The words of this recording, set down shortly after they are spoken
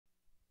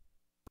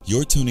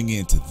You're tuning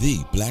in to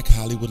the Black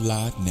Hollywood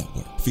Live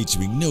Network,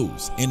 featuring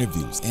news,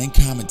 interviews, and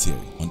commentary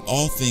on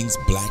all things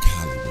Black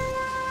Hollywood.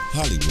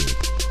 Hollywood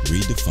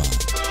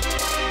redefined.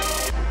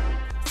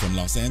 From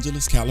Los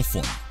Angeles,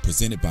 California,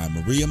 presented by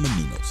Maria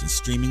Menounos and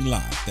streaming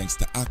live thanks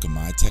to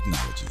Akamai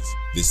Technologies.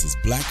 This is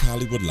Black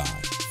Hollywood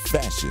Live,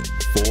 Fashion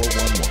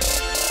 411,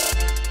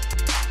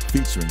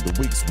 featuring the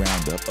week's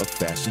roundup of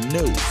fashion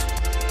news.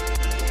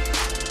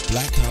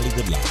 Black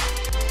Hollywood Live,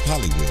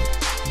 Hollywood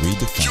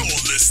redefined. You're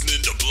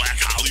listening to Black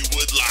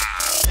Hollywood Live.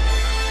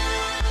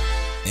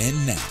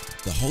 And now,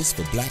 the host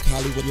for Black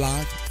Hollywood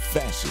Live,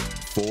 Fashion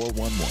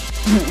 411.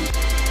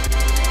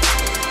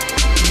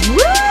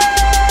 Woo!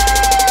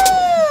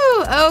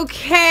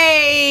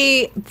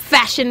 Okay,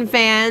 fashion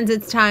fans,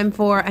 it's time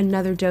for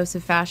another dose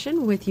of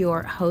fashion with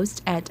your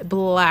host at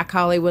Black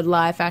Hollywood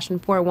Live, Fashion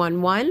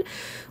 411.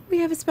 We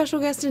have a special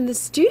guest in the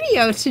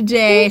studio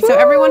today, so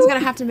everyone's going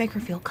to have to make her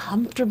feel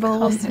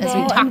comfortable as we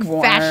talk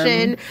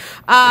fashion.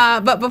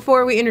 But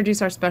before we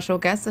introduce our special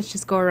guest, let's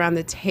just go around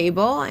the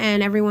table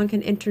and everyone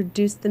can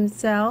introduce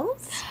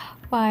themselves.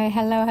 Why,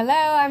 hello.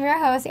 I'm your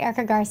host,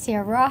 Erica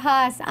Garcia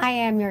Rojas. I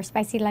am your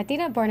spicy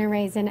Latina, born and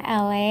raised in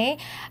LA.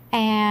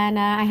 And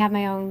I have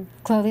my own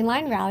clothing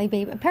line, Rally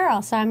Babe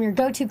Apparel. So I'm your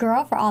go-to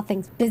girl for all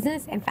things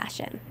business and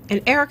fashion.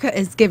 And Erica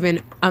is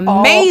given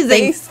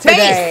amazing face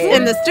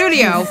in the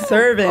studio.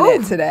 Serving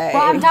it today.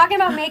 Well, I'm talking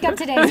about makeup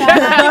today, so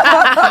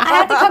I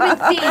have to come in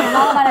theme. I'm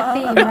all about a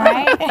theme,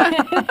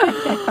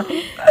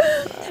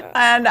 right?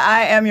 And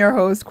I am your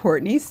host,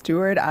 Courtney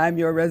Stewart. I'm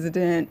your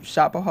resident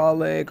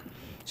shopaholic,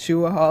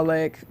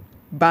 shoeaholic,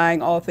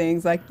 buying all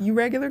things like you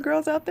regular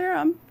girls out there.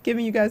 I'm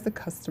giving you guys the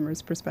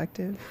customer's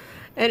perspective.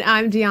 And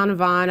I'm Deanna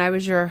Vaughn. I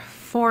was your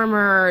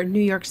former New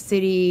York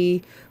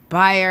City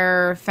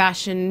buyer,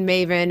 fashion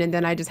maven, and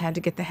then I just had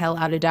to get the hell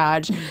out of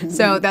Dodge.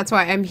 So that's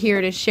why I'm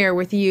here to share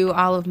with you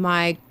all of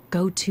my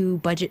go-to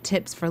budget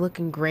tips for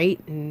looking great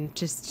and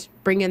just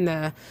bringing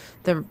the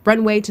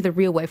runway to the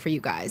real way for you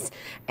guys.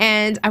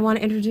 And I want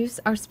to introduce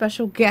our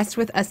special guest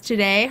with us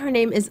today. Her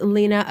name is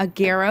Leyna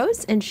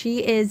Argyros, and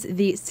she is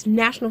the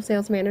national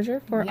sales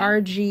manager for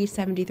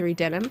RG73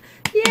 Denim.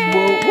 Yay!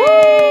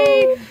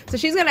 Woo-woo! So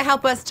she's going to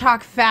help us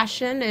talk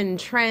fashion and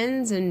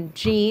trends and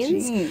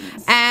jeans.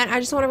 And I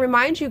just want to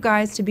remind you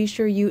guys to be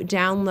sure you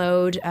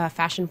download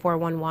Fashion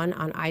 411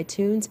 on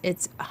iTunes.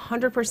 It's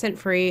 100%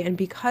 free, and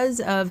because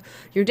of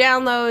your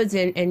downloads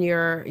and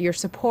your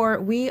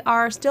support, we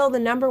are still the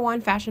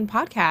 #1 fashion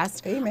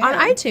podcast on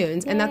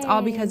iTunes. And that's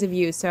all because of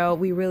you. So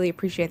we really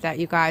appreciate that,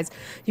 you guys.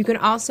 You can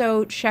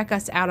also check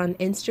us out on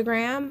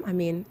Instagram. I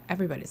mean,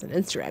 everybody's on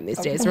Instagram these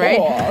days, right?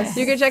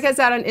 You can check us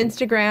out on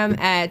Instagram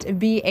at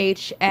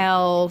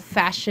BHL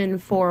Fashion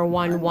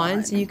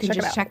 411. So you can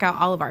just check out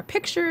all of our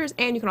pictures,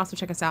 and you can also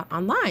check us out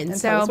online.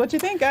 And tell us what you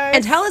think, guys.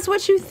 And tell us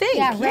what you think.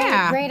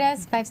 Yeah, rate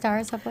us 5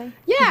 stars, hopefully.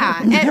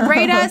 Yeah, and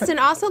rate us, and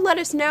also let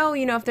us know,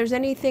 if there's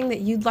anything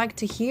that you'd like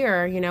to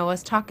hear,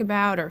 us talk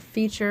about or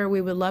feature.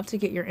 We would love to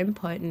get your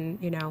input and,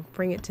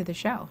 bring it to the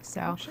show.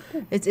 So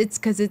it's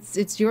because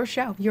it's your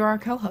show. You're our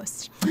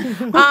co-host.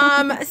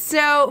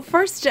 So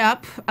first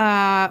up,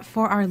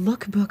 for our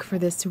lookbook for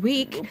this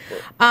week,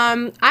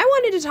 I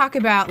wanted to talk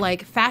about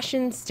like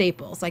fashion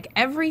staples, like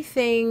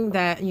everything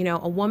that,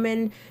 a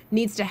woman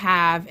needs to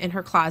have in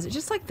her closet,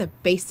 just like the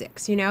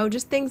basics,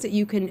 just things that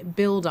you can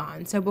build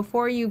on. So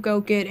before you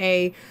go get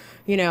a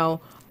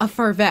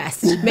fur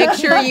vest, make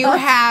sure you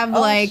have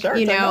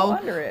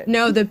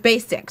the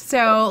basics.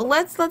 So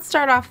let's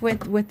start off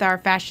with our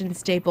fashion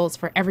staples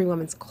for every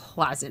woman's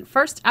closet.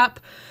 First up,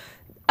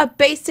 a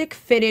basic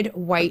fitted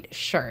white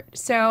shirt.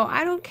 So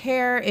I don't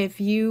care if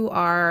you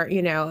are,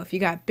 if you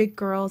got big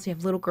girls, you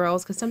have little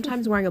girls, because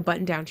sometimes wearing a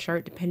button-down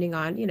shirt, depending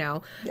on,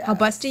 how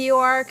busty you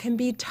are, can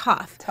be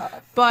tough.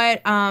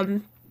 But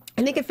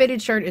I think a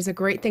fitted shirt is a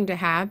great thing to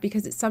have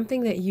because it's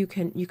something that you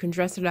can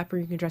dress it up or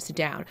you can dress it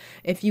down.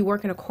 If you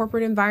work in a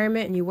corporate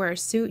environment and you wear a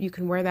suit, you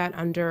can wear that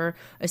under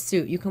a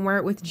suit. You can wear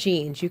it with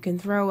jeans. You can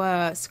throw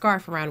a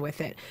scarf around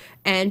with it.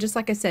 And just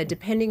like I said,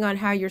 depending on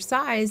how you're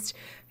sized,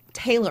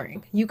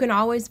 tailoring. You can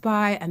always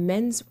buy a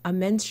men's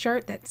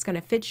shirt that's going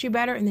to fit you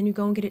better, and then you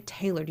go and get it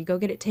tailored. You go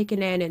get it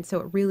taken in, and so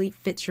it really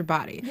fits your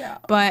body. Yeah.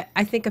 But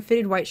I think a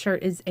fitted white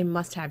shirt is a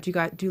must-have.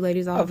 Do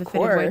ladies all have a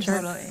fitted white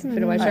shirt?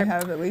 Fitted white shirt? I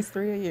have at least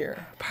 3 a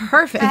year.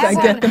 Perfect. I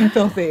get them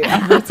filthy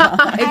every time.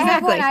 I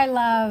have one I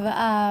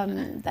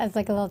love as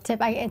like a little tip.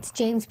 It's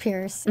James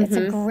Pierce. It's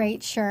a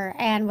great shirt,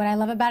 and what I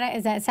love about it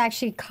is that it's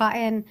actually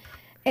cotton.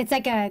 It's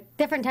like a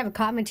different type of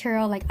cotton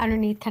material, like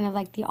underneath kind of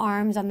like the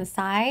arms on the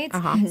sides.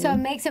 So it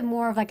makes it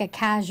more of like a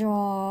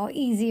casual,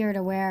 easier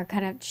to wear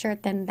kind of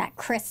shirt than that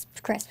crisp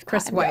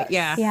white.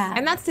 Yeah.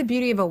 And that's the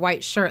beauty of a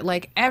white shirt.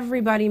 Like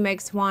everybody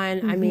makes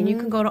one. I mean, you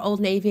can go to Old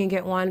Navy and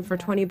get one for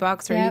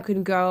 $20, or you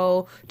can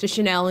go to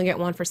Chanel and get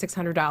one for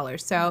 $600.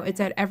 So it's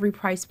at every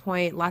price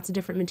point, lots of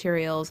different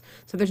materials.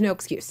 So there's no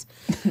excuse.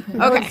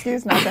 No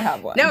excuse not to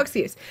have one. No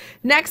excuse.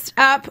 Next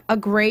up, a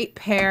great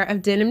pair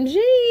of denim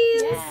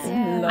jeans.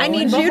 I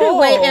need you to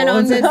weigh in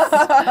on this.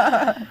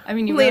 I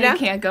mean, you Leyna? really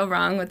can't go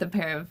wrong with a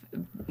pair of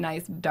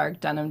nice dark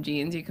denim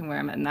jeans. You can wear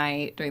them at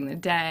night, during the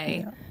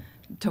day,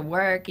 to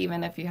work,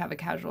 even if you have a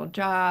casual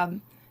job.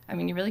 I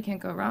mean, you really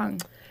can't go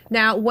wrong.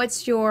 Now,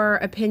 what's your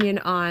opinion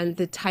on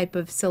the type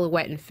of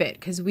silhouette and fit?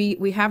 Because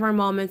we have our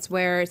moments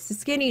where it's the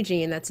skinny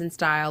jean that's in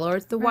style, or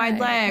it's the wide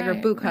leg or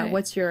boot cut.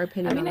 What's your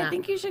opinion on that? I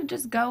think you should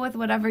just go with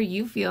whatever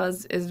you feel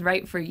is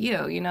right for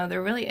you. You know,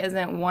 there really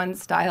isn't one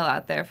style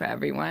out there for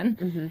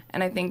everyone.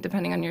 And I think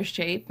depending on your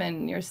shape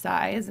and your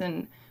size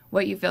and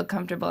what you feel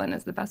comfortable in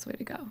is the best way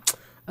to go.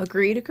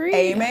 Agreed.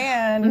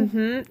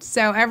 Amen.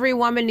 So every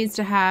woman needs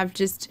to have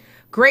just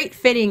great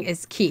fitting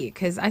is key,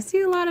 because I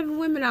see a lot of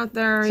women out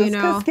there, Just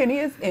because skinny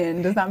is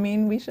in does not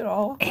mean we should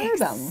all wear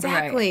them.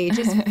 Exactly.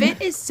 Just fit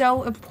is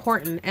so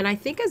important. And I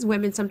think as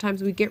women,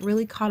 sometimes we get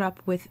really caught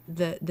up with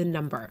the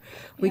number.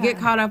 We get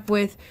caught up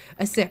with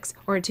a 6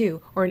 or a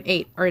 2 or an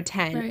 8 or a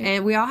 10. Right.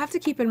 And we all have to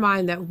keep in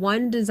mind that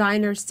one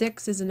designer's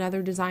 6 is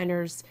another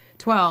designer's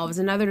 12, is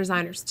another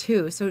designer's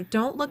 2. So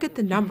don't look at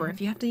the number. If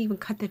you have to even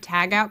cut the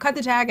tag out, cut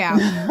the tag out.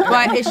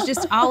 But it's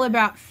just all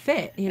about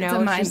fit. You know, It's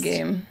a mind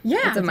game.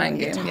 Yeah, It's a mind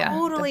game.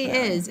 It totally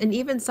is. And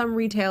even some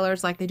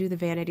retailers, like, they do the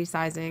vanity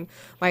sizing.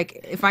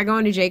 Like, if I go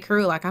into J.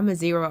 Crew, like, I'm a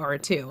 0 or a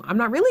 2. I'm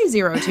not really a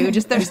 0 or 2,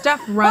 just their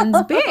stuff runs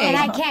big. And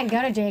I can't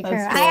go to J. Crew.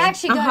 I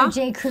actually go to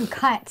J. Crew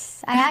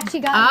cuts. I actually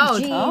got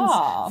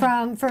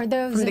jeans for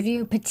those of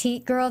you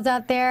petite girls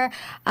out there.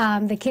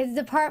 The kids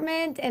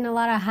department in a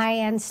lot of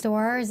high-end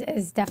stores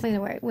is definitely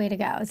the way to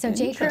go. So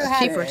J. Crew has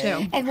cheaper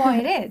too. And, well,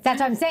 it is.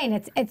 That's what I'm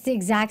saying. It's the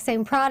exact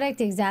same product,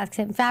 the exact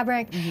same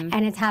fabric,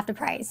 and it's half the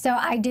price. So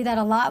I do that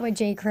a lot with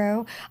J.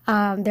 Crew.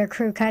 Their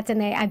crew cuts,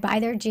 and I buy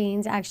their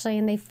jeans actually,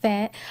 and they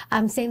fit.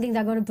 Same thing.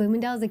 I'll go to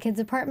Bloomingdale's, the kids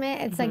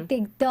department. It's like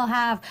they'll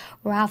have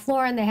Ralph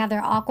Lauren, they have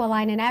their Aqua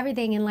line and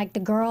everything, in like the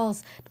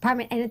girls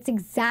department, and it's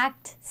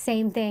exact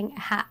same thing,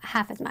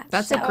 half as much.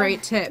 That's a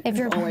great tip. If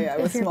you're,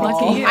 was if you're small.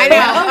 lucky. I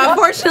know.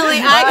 Unfortunately,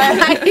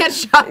 I can't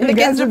shop in the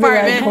kids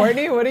department.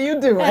 Courtney, what are you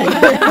doing? But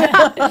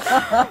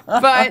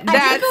I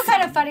that's feel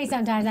kind of funny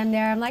sometimes. I'm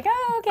there. I'm like,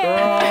 oh, okay.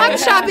 I'm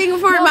shopping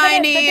for my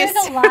niece. But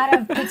there's a lot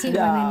of petite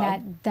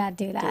women that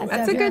do that.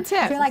 That's So a good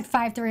tip. If you're like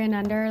 5'3" and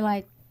under,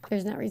 like,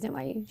 there's no reason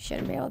why you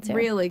shouldn't be able to.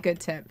 Really good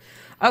tip.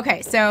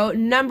 Okay, so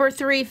number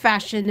 3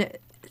 fashion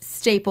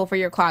staple for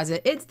your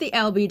closet. It's the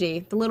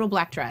LBD, the little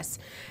black dress.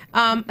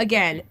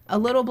 Again, a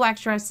little black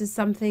dress is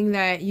something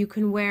that you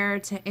can wear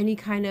to any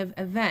kind of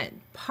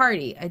event,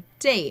 party, a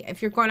date,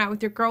 if you're going out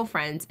with your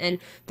girlfriends. And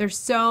there's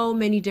so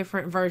many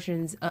different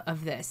versions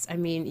of this. I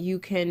mean, you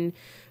can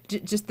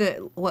just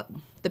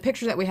the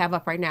picture that we have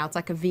up right now, it's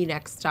like a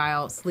V-neck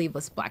style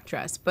sleeveless black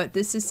dress. But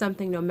this is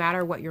something, no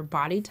matter what your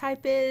body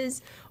type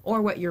is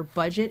or what your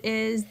budget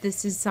is,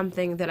 this is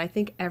something that I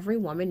think every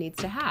woman needs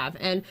to have.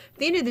 And at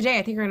the end of the day,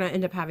 I think you're going to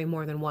end up having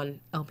more than one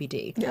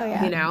LBD. Oh,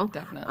 yeah. You know?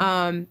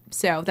 Definitely.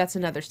 So that's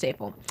another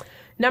staple.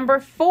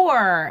 Number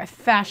 4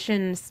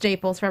 fashion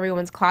staples for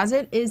everyone's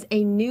closet is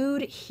a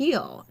nude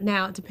heel.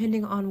 Now,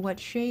 depending on what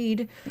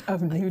shade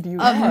Of nude you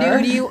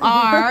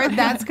are,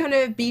 that's going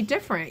to be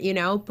different, you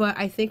know? But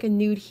I think a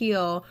nude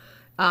heel,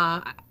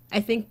 I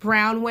think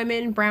brown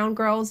women, brown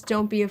girls,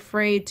 don't be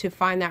afraid to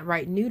find that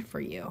right nude for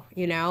you,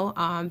 you know?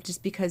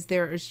 Just because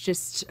there is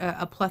just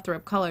a plethora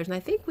of colors. And I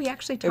think we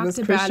actually talked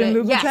about Christian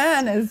it.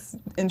 Louboutin is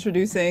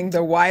introducing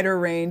the wider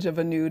range of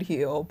a nude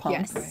heel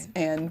pumps. Yes.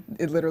 And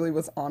it literally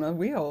was on a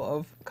wheel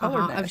of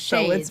colorness. of So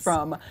it's shades.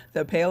 from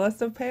the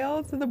palest of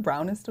pales to the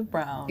brownest of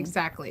brown.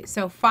 Exactly.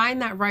 So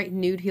find that right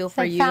nude heel It's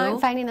for like you.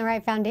 Finding the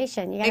right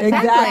foundation. You got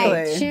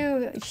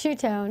Exactly. shoe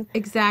tone.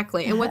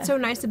 Exactly. And what's so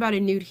nice about a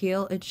nude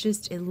heel, it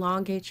just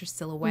elongates your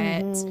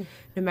silhouette.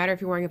 No matter if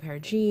you're wearing a pair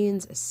of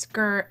jeans, a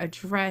skirt, a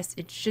dress,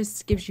 it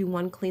just gives you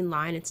one clean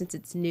line. And since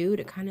it's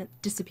nude, it kind of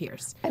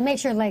disappears. It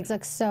makes your legs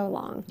look so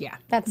long. Yeah.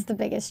 That's the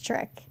biggest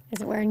trick,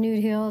 is wear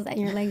nude heels and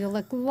your legs will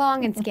look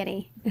long and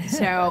skinny.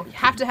 So you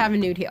have to have a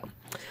nude heel.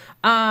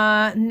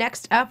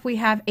 Next up, we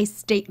have a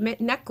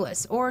statement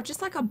necklace, or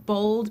just like a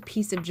bold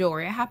piece of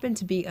jewelry. I happen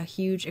to be a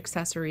huge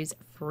accessories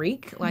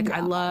freak. Like, I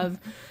love,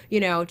 you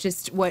know,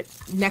 just what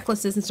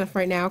necklaces and stuff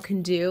right now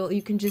can do.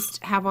 You can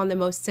just have on the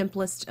most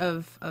simplest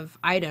of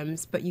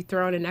items, but you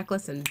throw on a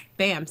necklace and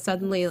bam,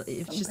 suddenly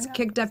it's just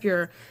kicked up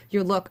your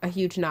look a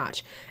huge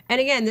notch. And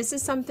again, this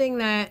is something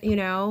that, you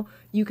know,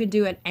 you could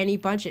do at any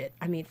budget.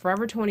 I mean,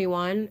 Forever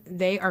 21,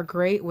 they are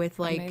great with,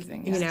 like,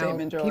 Amazing, you yeah. know,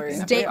 Statement jewelry.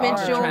 statement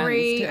They are.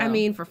 jewelry. Trends, I too.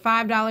 mean, for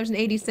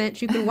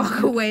 $5.80, you can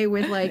walk away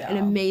with like an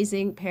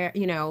amazing pair,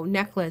 you know,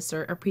 necklace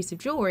or piece of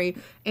jewelry,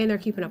 and they're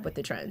keeping up with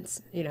the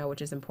trends, you know,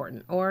 which is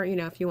important. Or, you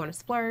know, if you want to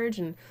splurge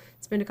and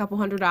spend a couple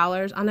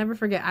 $100s, I'll never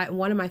forget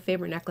one of my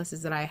favorite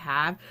necklaces that I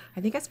have.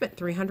 I think I spent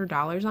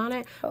 $300 on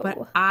it,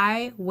 but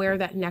I wear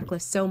that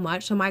necklace so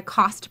much. So my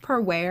cost per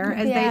wear,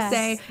 as Yes. they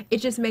say, it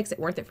just makes it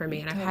worth it for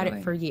me, and I've had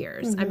it for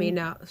years. I mean,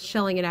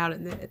 shelling it out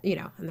in the, you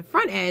know, in the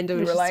front end, it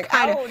was were just like,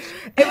 kind of, ouch.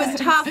 it was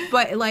tough,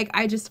 but like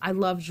I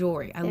love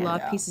jewelry. I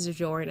love pieces of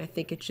jewelry, and I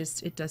think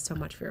it does so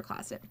much for your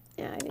closet.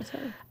 Yeah, I do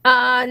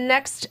too.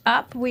 Next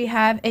up, we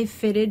have a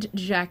fitted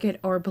jacket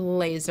or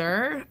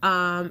blazer.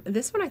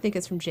 This one I think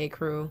is from J.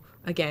 Crew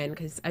again,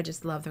 because I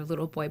just love their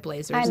little boy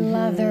blazers. I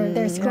love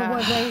their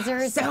schoolboy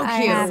blazers. So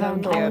I cute. have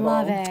them. I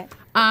love it.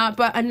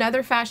 But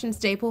another fashion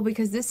staple,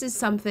 because this is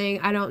something,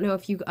 I don't know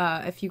if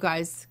you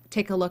guys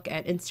take a look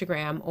at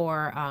Instagram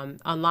or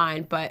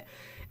online, but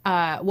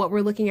what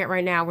we're looking at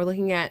right now, we're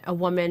looking at a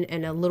woman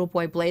in a little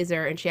boy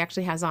blazer, and she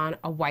actually has on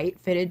a white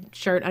fitted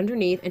shirt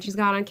underneath, and she's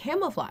got on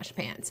camouflage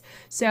pants.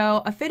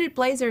 So a fitted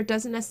blazer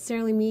doesn't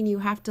necessarily mean you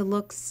have to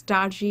look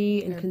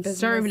stodgy and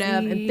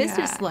conservative and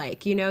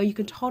businesslike. You know, you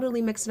can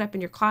totally mix it up in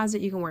your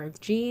closet. You can wear it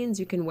with jeans,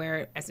 you can wear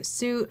it as a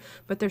suit,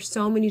 but there's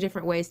so many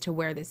different ways to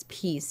wear this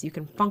piece. You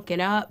can funk it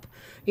up,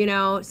 you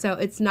know, so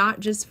it's not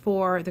just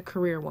for the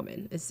career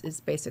woman is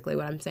basically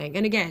what I'm saying.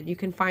 And again, you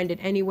can find it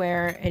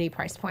anywhere, any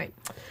price point.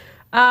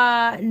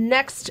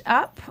 Next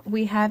up,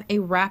 we have a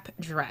wrap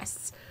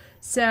dress.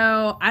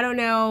 So I don't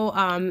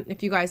know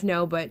if you guys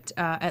know, but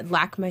at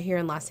LACMA here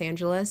in Los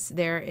Angeles,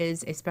 there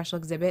is a special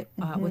exhibit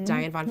with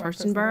Diane von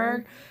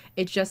Furstenberg.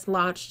 It just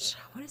launched,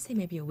 I want to say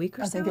maybe a week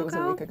or so ago. I think it was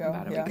a week ago.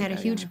 About a week. They had a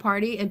huge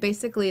party, and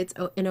basically it's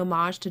an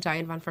homage to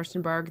Diane von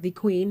Furstenberg, the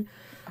queen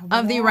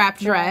of the wrap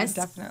dress.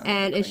 Definitely.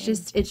 And it's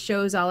just, it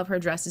shows all of her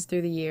dresses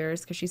through the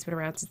years because she's been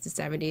around since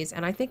the 70s.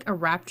 And I think a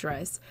wrap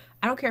dress,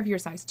 I don't care if you're a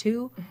size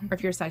 2 or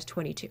if you're a size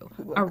 22.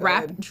 A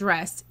wrap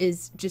dress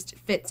just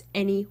fits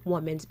any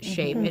woman's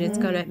shape, and it's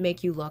going to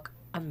make you look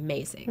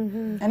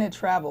amazing. And it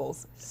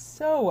travels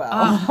so well.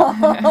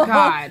 Oh,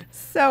 God.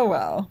 So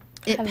well.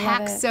 It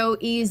packs so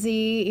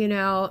easy, you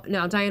know.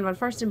 Now, Diane von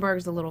Furstenberg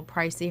is a little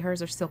pricey.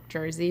 Hers are silk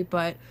jersey,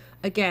 but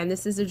again,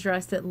 this is a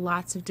dress that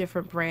lots of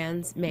different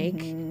brands make,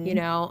 you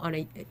know,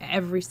 on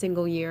every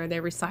single year. They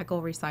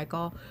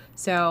recycle.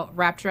 So,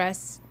 wrap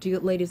dress, do you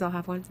ladies all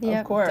have one?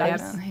 Of course.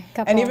 Definitely.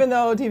 And even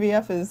though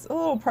DVF is a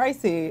little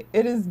pricey,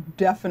 it is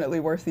definitely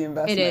worth the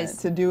investment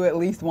to do at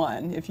least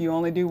one. If you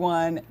only do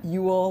one,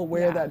 you will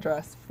wear that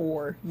dress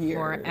for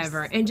years.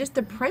 Forever. And just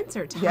the prints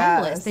are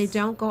timeless. They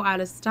don't go out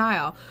of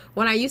style.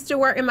 When I used to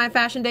work in my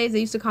fashion days, they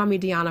used to call me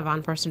Deanna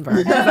von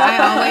Furstenberg.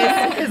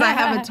 Because I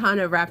have a ton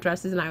of wrap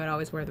dresses and I would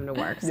always wear them to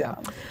work. So. Yeah.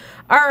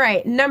 All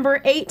right, number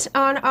 8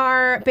 on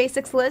our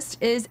basics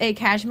list is a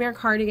cashmere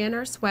cardigan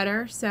or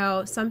sweater.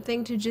 So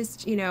something to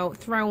just, you know,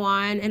 throw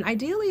on. And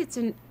ideally it's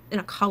in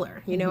a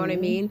color, you know what I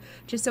mean?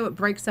 Just so it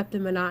breaks up the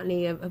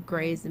monotony of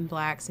grays and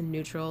blacks and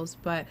neutrals.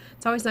 But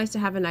it's always nice to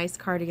have a nice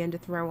cardigan to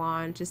throw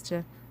on just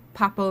to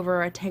pop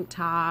over a tank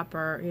top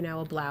or, you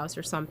know, a blouse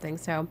or something.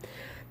 So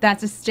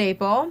that's a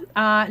staple.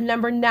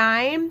 Number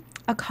 9,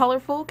 a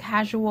colorful,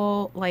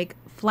 casual, like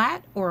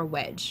flat or a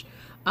wedge.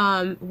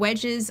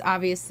 Wedges,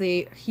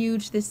 obviously,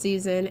 huge this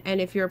season. And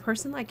if you're a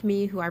person like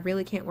me who I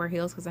really can't wear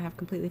heels because I have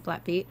completely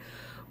flat feet,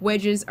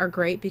 wedges are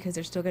great because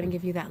they're still going to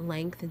give you that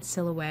length and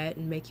silhouette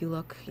and make you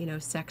look, you know,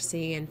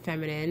 sexy and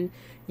feminine.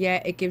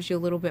 Yet it gives you a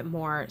little bit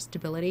more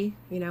stability,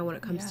 you know, when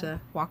it comes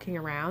to walking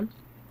around.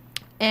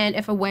 And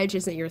if a wedge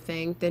isn't your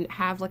thing, then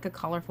have like a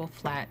colorful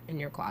flat in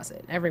your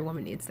closet. Every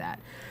woman needs that.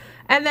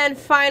 And then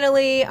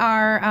finally,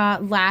 our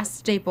last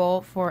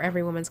staple for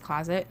every woman's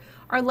closet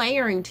are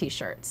layering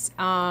t-shirts.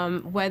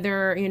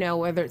 Whether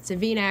it's a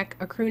V-neck,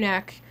 a crew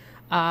neck,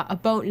 a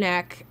boat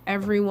neck,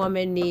 every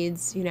woman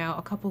needs, you know,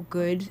 a couple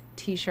good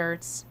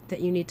t-shirts that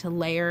you need to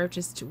layer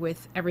just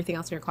with everything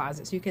else in your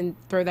closet. So you can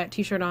throw that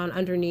t-shirt on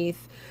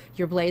underneath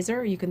your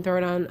blazer. You can throw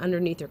it on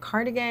underneath your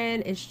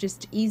cardigan. It's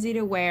just easy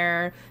to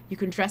wear. You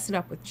can dress it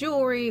up with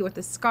jewelry, with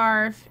a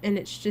scarf, and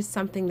it's just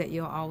something that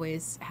you'll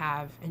always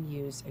have and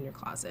use in your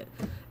closet.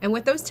 And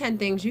with those 10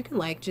 things, you can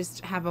like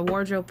just have a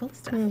wardrobe full of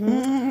stuff.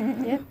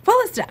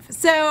 Full of stuff.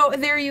 So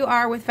there you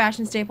are with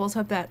fashion staples.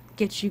 Hope that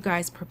gets you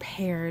guys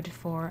prepared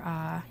for,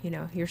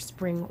 your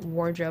spring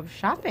wardrobe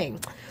shopping.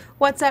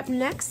 What's up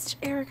next,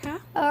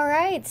 Erica? All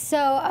right. So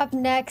up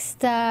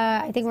next,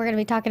 I think we're going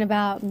to be talking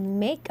about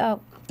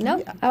makeup.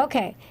 Nope. Yeah.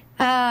 Okay.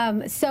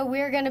 So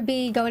we're going to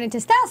be going into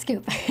Style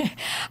Scoop.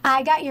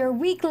 I got your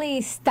weekly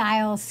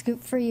style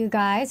scoop for you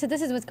guys. So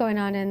this is what's going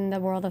on in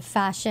the world of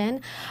fashion.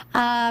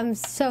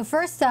 So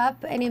first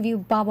up, any of you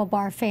Bobble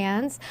Bar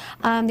fans,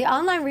 the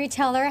online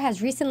retailer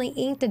has recently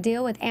inked a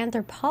deal with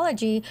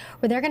Anthropologie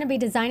where they're going to be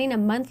designing a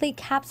monthly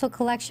capsule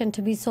collection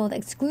to be sold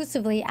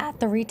exclusively at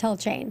the retail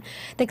chain.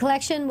 The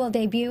collection will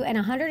debut in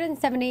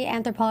 170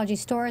 Anthropologie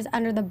stores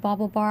under the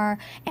Bobble Bar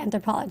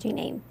Anthropologie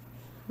name.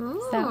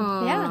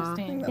 So, yeah. I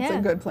think that's a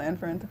good plan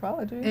for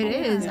Anthropologie.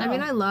 It is. Yeah. I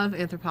mean, I love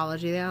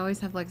Anthropologie. They always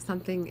have like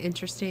something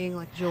interesting,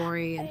 like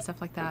jewelry and stuff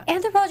like that.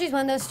 Anthropologie is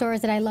one of those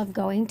stores that I love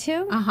going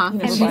to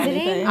and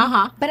visiting,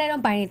 but I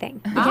don't buy anything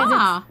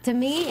because it's, to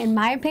me, in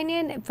my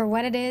opinion, for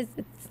what it is,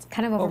 it's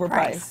kind of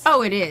overpriced.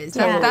 Oh, it is.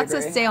 That's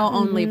a sale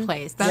only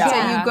place. That's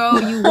it. You go,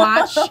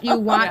 you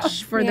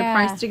watch for the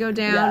price to go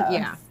down.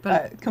 Yeah.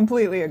 I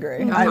completely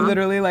agree. I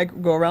literally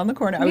like go around the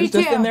corner. I was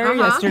just too. in there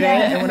yesterday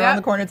and went around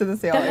the corner to the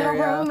sale The little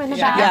area. room in the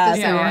Yeah, back.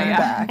 the room in the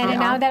back. And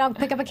now that I'll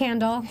pick up a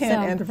candle.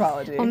 Hand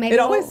anthropology. Well, maybe it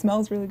always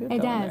smells really good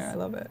It down does. there. I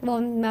love it. Well,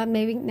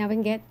 maybe now we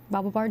can get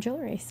Bubble Bar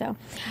jewelry. So,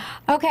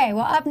 okay.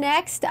 Well, up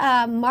next,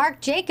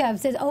 Marc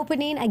Jacobs is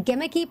opening a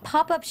gimmicky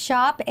pop-up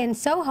shop in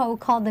Soho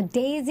called the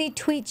Daisy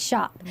Tweet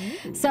Shop.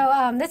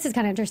 So this is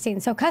kind of interesting.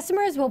 So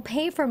customers will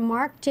pay for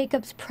Marc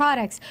Jacobs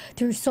products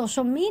through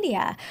social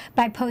media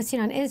by posting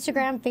on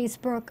Instagram,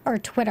 Facebook, or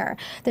Twitter.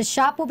 The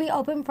shop will be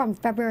open from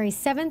February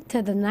 7th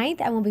to the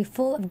 9th and will be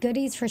full of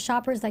goodies for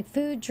shoppers like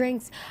food,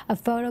 drinks, a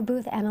photo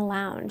booth, and a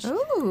lounge.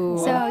 Ooh.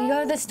 So you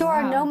go to the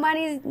store, no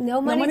money's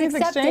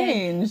accepted,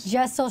 exchanged.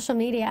 just social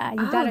media.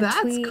 You got to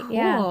that's tweet. cool.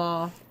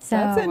 Yeah. So,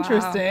 That's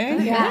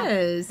interesting. Yeah. It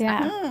is.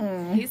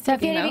 Yeah. He's So if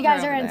taking any of you over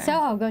guys are over in there.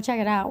 Soho, go check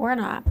it out. We're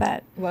not,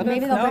 but Let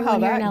maybe us they'll know bring how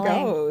one here in that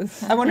LA.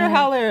 goes. I wonder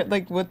how they're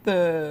like with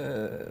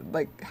the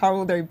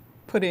how they're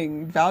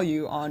putting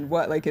value on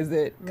what, like, is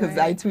it because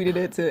I tweeted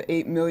it to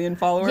 8 million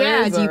followers?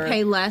 Yeah, do you or-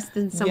 pay less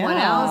than someone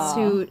Yeah. else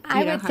who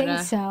I know would how think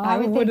to- so. I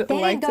would think they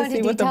like didn't go to see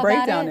into what the detail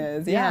about breakdown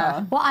it. is. Yeah.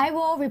 Yeah. Well, I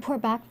will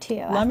report back to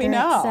you. Let me after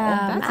know. It's,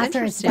 That's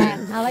after it's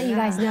interesting. done. I'll let you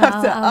guys know.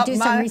 Have to I'll up do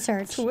my some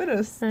research. Twitter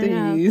know.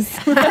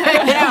 steez.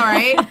 Yeah,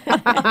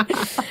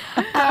 right?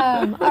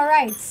 All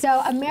right,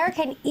 so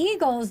American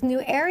Eagle's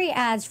new Aerie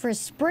ads for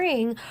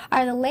spring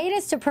are the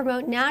latest to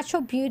promote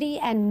natural beauty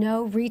and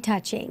no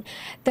retouching.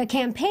 The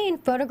campaign,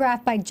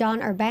 photographed by John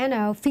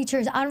Urbano,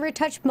 features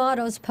unretouched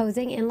models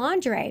posing in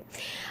lingerie.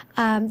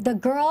 The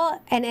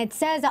girl, and it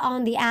says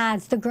on the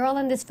ads, the girl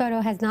in this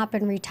photo has not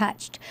been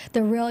retouched.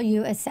 The real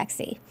you is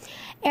sexy.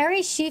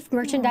 Aerie's chief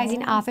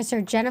merchandising officer,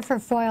 Jennifer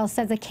Foyle,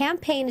 says the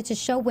campaign is to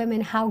show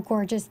women how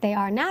gorgeous they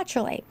are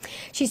naturally.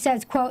 She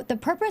says, quote, the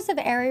purpose of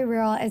Aerie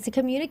Real is to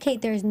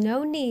communicate there's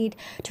no need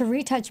to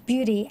retouch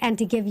beauty and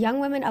to give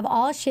young women of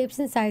all shapes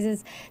and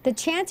sizes the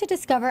chance to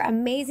discover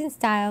amazing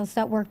styles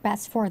that work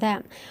best for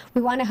them.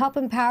 We want to help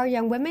empower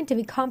young women to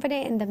be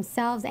confident in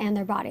themselves and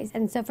their bodies.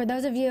 And so for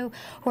those of you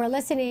who are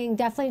listening,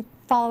 definitely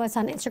follow us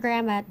on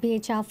Instagram at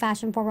BHL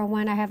Fashion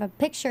 411. I have a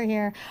picture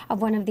here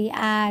of one of the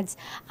ads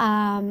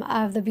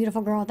of the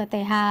beautiful girl that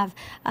they have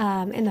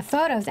in the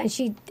photos, and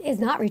she is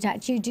not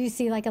retouched. You do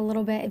see like a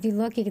little bit, if you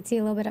look, you can see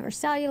a little bit of her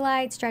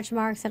cellulite, stretch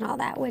marks, and all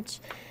that, which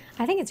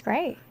I think it's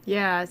great.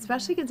 Yeah,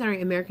 especially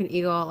considering American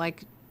Eagle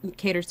like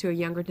caters to a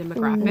younger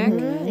demographic.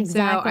 So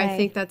exactly. I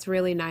think that's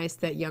really nice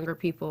that younger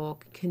people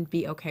can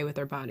be okay with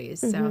their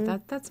bodies. So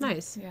that's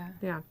nice.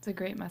 Yeah, it's a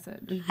great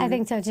message. I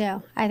think so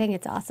too. I think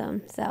it's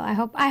awesome. So I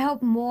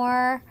hope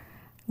more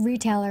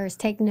retailers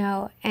take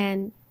note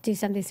and do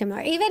something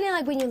similar. Even in,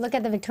 like when you look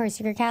at the Victoria's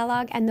Secret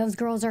catalog and those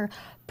girls are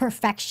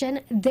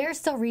perfection, they're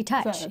still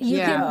retouched. You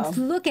can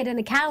look at in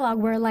a catalog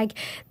where like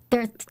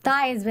their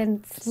thigh has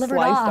been slivered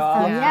Sliced off.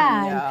 off.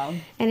 Yeah.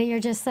 And then you're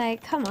just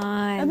like, come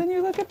on. And then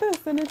you look at this,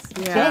 and it's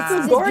Yeah. just as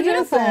It's gorgeous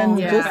beautiful. and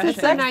Yeah. just as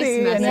It's a nice sexy,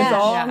 and message. it's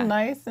all Yeah.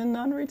 nice and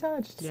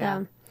unretouched. Yeah.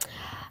 So,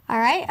 all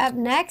right, up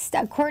next,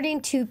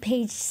 according to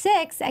Page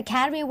 6,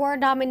 Academy Award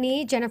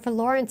nominee Jennifer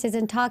Lawrence is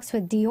in talks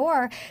with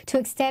Dior to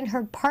extend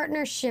her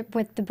partnership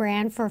with the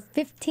brand for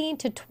 $15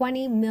 to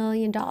 $20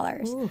 million.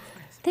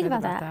 Think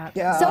about that.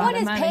 Yeah. Someone A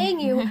is lot of money. paying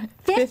you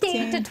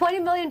 $15 to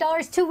 $20 million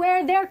to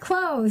wear their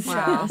clothes.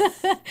 Wow.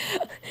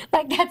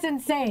 Like, that's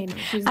insane.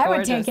 She's I would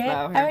gorgeous, take it.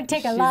 though. I would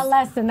take a lot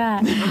less than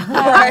that.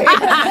 Right.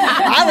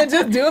 I would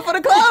just do it for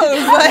the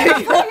clothes.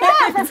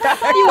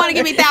 Like, You want to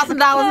give me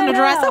 $1,000 in a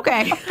dress?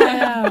 Okay. I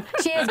know.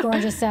 She is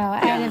gorgeous, though.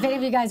 And if any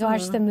of you guys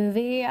watched the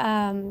movie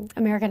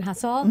American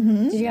Hustle,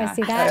 did you guys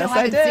see that? Yes,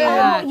 I did.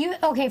 Oh, you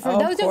okay? For Of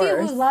those of you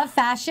course. who love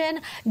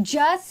fashion,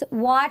 just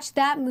watch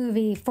that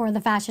movie for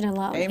the fashion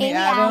alone. Amy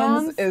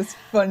Adams is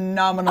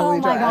phenomenally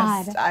Oh my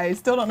dressed. God. I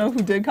still don't know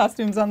who did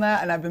costumes on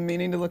that, and I've been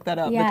meaning to look that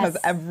up Yes. because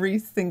every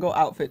single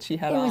outfit she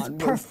had It was on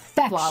was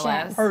perfection.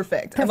 flawless.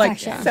 perfect. And like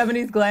Perfection.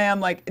 70s glam,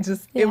 like it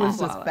just it was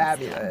just Flawless.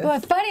 fabulous.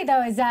 What's funny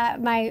though is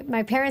that my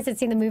parents had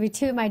seen the movie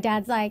too. My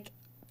dad's like,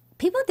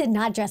 people did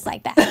not dress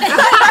like that.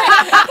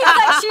 He's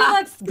like, she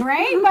looks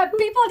great, but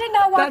people did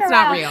not walk That's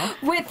not around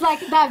with like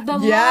the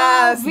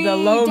Yes, low V the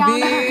low down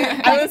V.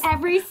 her, I like was-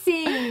 every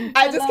scene.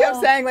 I the just kept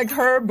low- saying like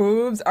her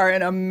boobs are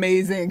in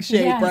amazing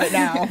shape Yes. right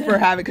now for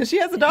having because she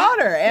has a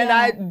daughter and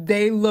Yeah.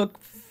 they look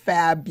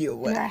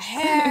fabulous. her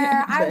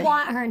hair. I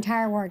want her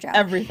entire wardrobe.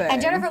 Everything.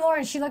 And Jennifer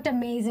Lawrence, she looked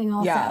amazing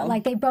also. Yeah.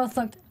 Like they both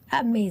looked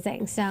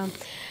amazing. So,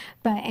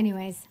 but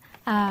anyways.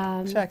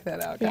 Check that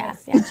out, Yeah,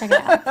 guys. yeah, check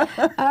it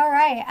out. All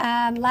right.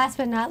 Last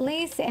but not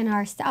least, in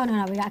our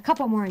we got a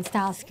couple more in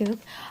Style Scoop.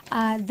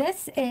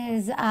 This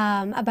is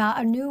about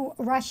a new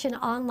Russian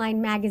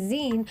online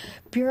magazine,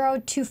 Bureau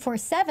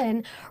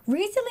 247,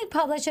 recently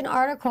published an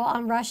article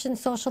on Russian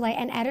socialite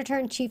and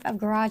editor-in-chief of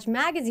Garage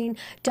magazine,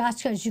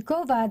 Dashka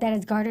Zhukova, that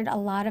has garnered a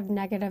lot of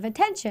negative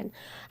attention.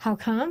 How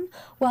come?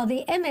 Well,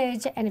 the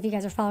image, and if you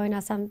guys are following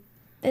us on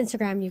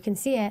Instagram, you can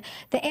see it.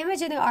 The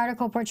image in the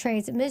article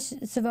portrays Ms.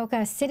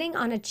 Savoca sitting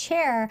on a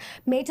chair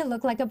made to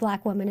look like a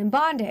black woman in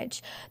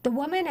bondage. The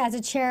woman as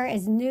a chair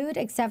is nude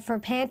except for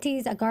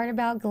panties, a garter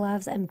belt,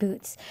 gloves, and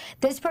boots.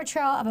 This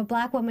portrayal of a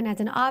black woman as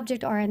an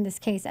object, or in this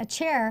case, a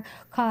chair,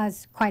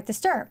 caused quite the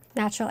stir,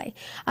 naturally.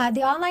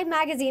 The online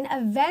magazine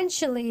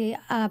eventually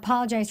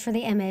apologized for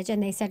the image,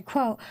 and they said,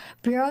 quote,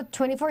 Bureau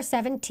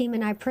 24/7 team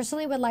and I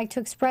personally would like to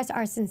express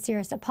our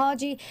sincerest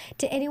apology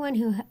to anyone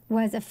who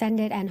was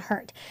offended and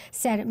hurt,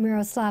 said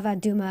Miroslava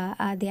Duma,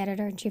 the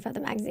editor-in-chief of the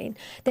magazine.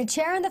 The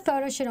chair in the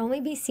photo should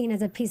only be seen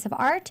as a piece of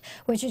art,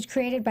 which was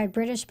created by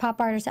British pop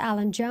artist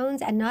Alan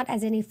Jones, and not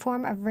as any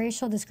form of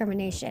racial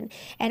discrimination.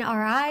 In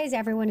our eyes,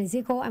 everyone is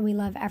equal, and we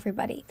love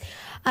everybody.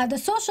 The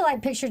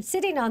socialite pictured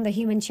sitting on the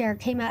human chair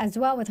came out as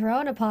well with her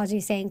own apology,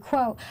 saying,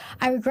 quote,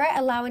 I regret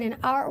allowing an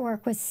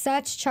artwork with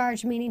such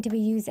charged meaning to be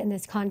used in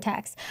this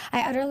context.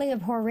 I utterly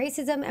abhor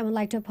racism and would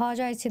like to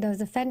apologize to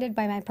those offended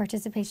by my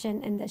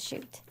participation in this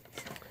shoot.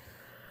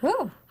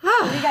 Woo.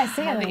 What do you guys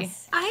think of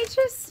this? I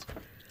just,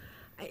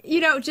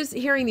 just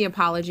hearing the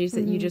apologies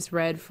that you just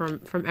read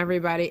from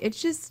everybody,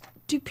 it's just,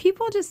 do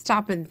people just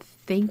stop and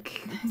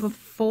think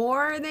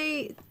before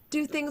they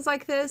do things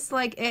like this?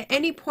 Like at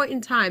any point in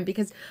time,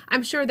 because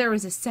I'm sure there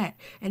was a set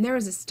and there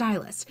was a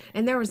stylist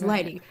and there was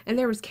lighting and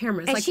there was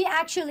cameras. And like, she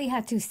actually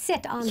had to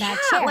sit on that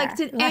chair. Like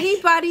did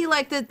anybody,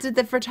 did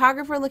the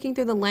photographer looking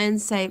through the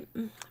lens say,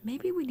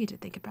 maybe we need to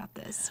think about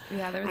this?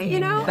 Yeah, there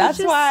was That's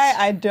why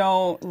I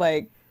don't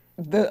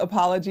the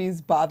apologies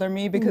bother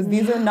me, because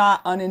these are not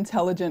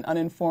unintelligent,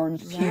 uninformed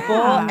people.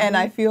 And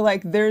I feel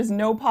like there's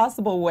no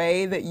possible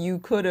way that you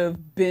could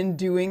have been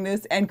doing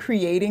this and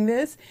creating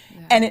this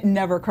and it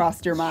never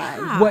crossed your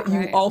mind what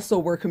you also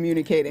were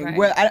communicating. Right.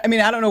 Where, I mean,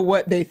 I don't know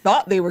what they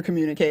thought they were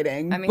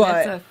communicating. I mean,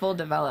 but it's a full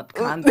developed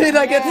concept. It's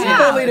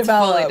fully It's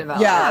developed. fully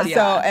developed. Yeah. Yeah.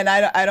 So, and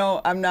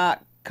I'm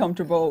not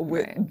comfortable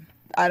with. Right.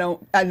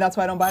 And that's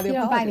why I don't buy the You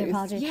don't apologies. buy the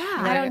apologies. Yeah.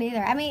 I don't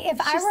either. I mean, if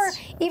I were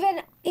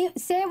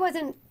say I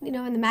wasn't, in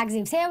the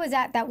magazine, say I was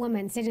at that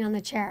woman sitting on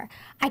the chair,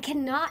 I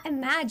cannot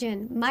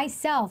imagine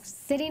myself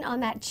sitting on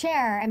that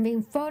chair and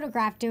being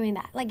photographed doing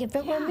that. Like if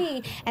it were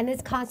me and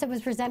this concept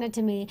was presented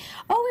to me,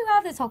 we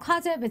have this whole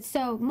concept, it's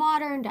so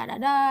modern,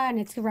 and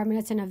it's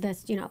reminiscent of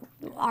this,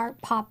 art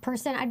pop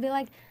person, I'd be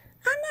like,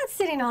 I'm not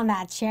sitting on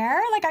that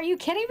chair. Like, are you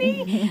kidding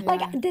me?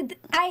 Like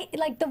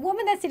the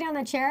woman that's sitting on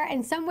the chair,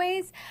 in some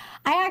ways,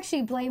 I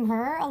actually blame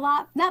her a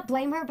lot. Not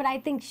blame her, but I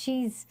think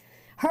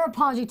her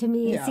apology to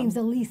me seems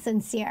the least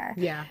sincere.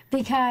 Yeah.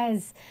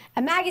 Because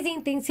a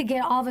magazine things could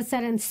get all of a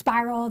sudden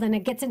spiraled and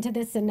it gets into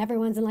this and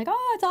everyone's like,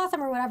 oh, it's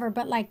awesome or whatever.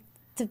 But like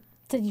to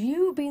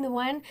you being the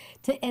one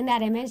in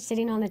that image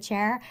sitting on the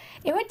chair,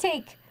 it would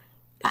take.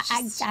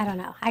 I don't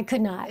know. I could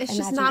not. It's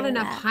just not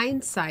enough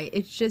hindsight.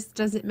 It just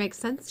doesn't make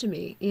sense to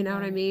me. You know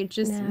what I mean?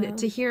 Just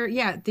to hear,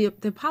 the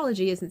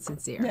apology isn't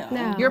sincere.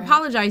 No. You're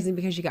apologizing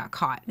because you got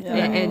caught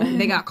and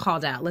they got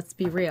called out. Let's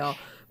be real.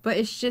 But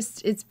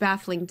it's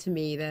baffling to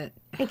me that.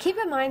 And keep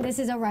in mind, this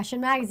is a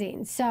Russian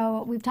magazine.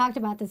 So we've talked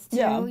about this too.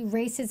 Yeah.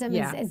 Racism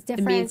is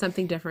different. It means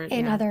something different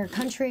in other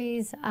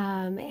countries.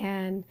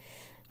 And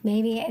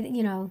maybe,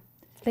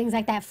 things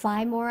like that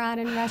fly more out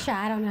in Russia.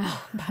 I don't know.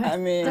 But I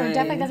mean, so it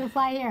definitely doesn't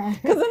fly here.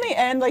 Because in the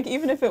end,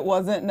 even if it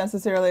wasn't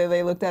necessarily,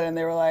 they looked at it and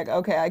they were like,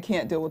 okay, I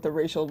can't deal with the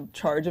racial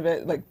charge of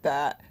it like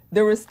that.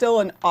 There was still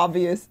an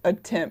obvious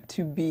attempt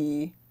to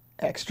be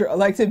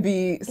extra, to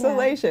be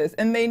salacious.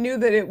 And they knew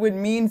that it would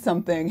mean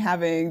something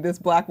having this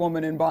black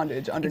woman in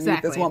bondage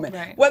underneath this woman.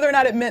 Right. Whether or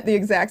not it meant the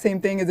exact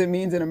same thing as it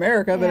means in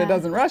America that it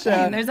does in Russia,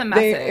 and there's a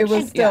message. it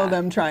was still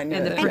them trying to.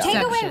 And And take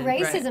away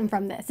racism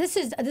from this. This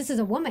is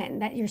a woman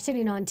that you're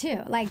sitting on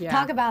too.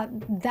 Talk about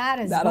that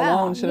as well. That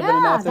alone should have been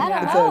enough.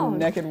 It's a alone.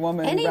 naked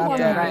woman. Any wrapped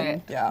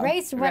woman, up in,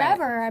 race,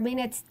 whatever. I mean,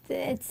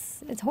 it's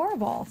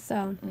horrible.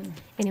 So,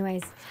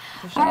 anyways,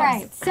 all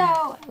right.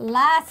 So,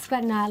 last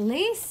but not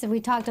least, we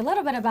talked a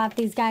little bit about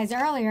these guys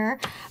earlier,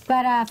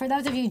 but for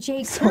those of you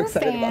J. Crew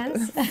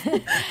fans,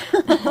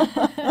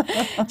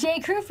 J.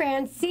 Crew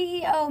fans,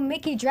 CEO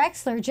Mickey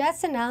Drexler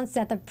just announced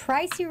that the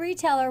pricey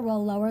retailer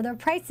will lower their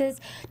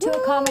prices to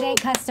accommodate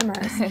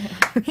customers.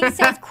 He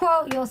says,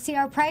 quote, "You'll see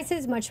our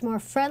prices much more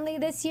friendly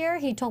this year,"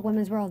 he told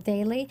Women's World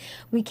Daily.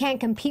 "We can't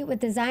compete with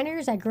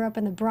designers. I grew up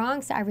in the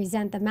Bronx. I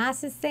resent the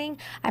masses thing.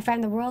 I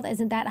find the world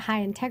isn't that high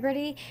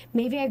integrity.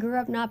 Maybe I grew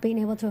up not being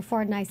able to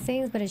afford nice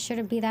things, but it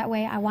shouldn't be that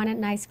way. I wanted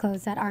nice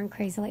clothes that aren't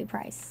crazily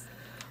priced."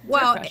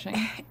 Well,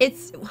 refreshing.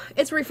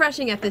 it's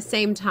refreshing at the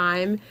same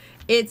time.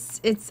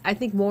 It's I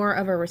think more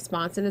of a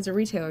response, and as a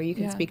retailer, you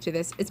can speak to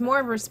this. It's more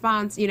of a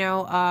response.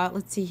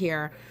 Let's see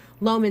here.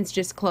 Loehmann's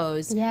just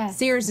closed. Yes.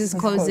 Sears is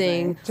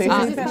closing.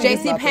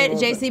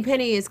 J.C.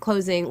 Penney is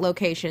closing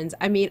locations.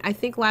 I mean, I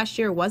think last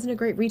year wasn't a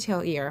great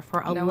retail year for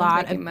a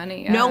lot of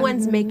money. No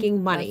one's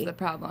making money. That's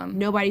the problem.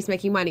 Nobody's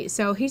making money.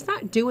 So he's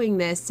not doing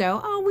this.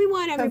 So we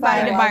want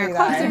everybody to buy our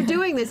clothes. They're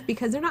doing this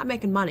because they're not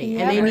making money,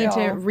 and they need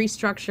to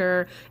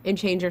restructure and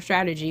change their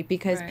strategy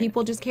because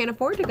people just can't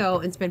afford to go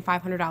and spend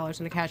 $500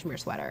 on a cashmere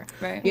sweater,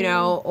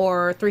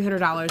 or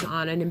 $300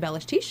 on an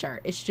embellished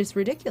T-shirt. It's just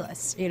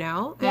ridiculous,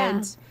 Yeah.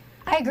 and.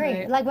 I agree.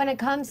 Right. Like when it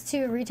comes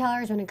to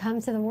retailers, when it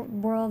comes to the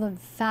world of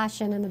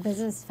fashion and the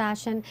business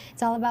fashion,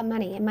 it's all about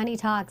money, and money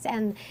talks.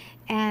 And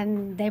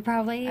they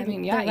probably. I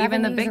mean, their yeah,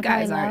 even the revenues big are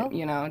probably guys aren't,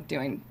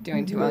 low.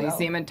 doing too well. You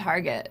see them in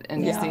Target,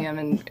 and you see them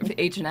in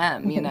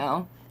H&M,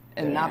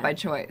 and not by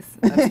choice.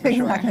 That's for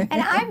sure. And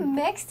I'm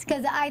mixed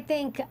because I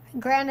think,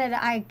 granted,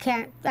 I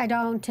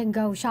don't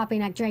go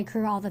shopping at J.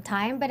 Crew all the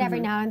time, but every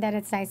now and then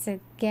it's nice to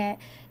get,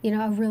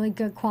 a really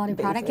good quality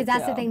product, because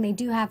that's the thing. They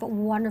do have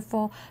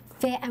wonderful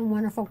fit and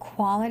wonderful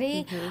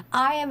quality.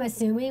 I am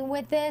assuming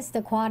with this,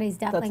 the quality is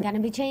definitely going to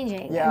be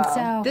changing. Yeah, and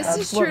so This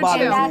is what true,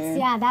 bothers too. me.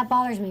 that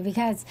bothers me,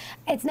 because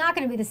it's not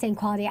going to be the same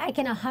quality. I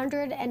can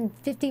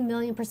 150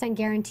 million%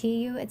 guarantee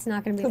you it's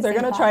not going to be the Because they're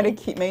same going to try to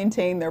quality.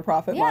 maintain their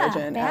profit Yeah,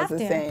 margin they as have the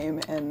to. same,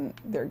 and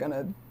they're going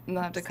to They'll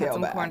have to cut scale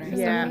some back. corners.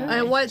 Yeah, definitely.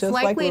 and what's just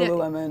like likely to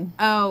Lululemon.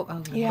 oh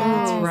yeah,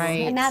 Yes. that's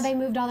right. And now they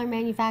moved all their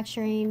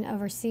manufacturing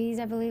overseas.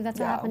 I believe that's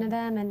what Yeah. happened to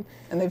them. And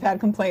And they've had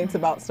complaints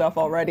about stuff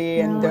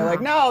already, and they're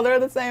like, no, they're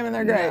the same and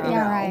they're great. No.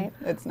 Yeah, right.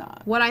 It's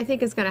not. What I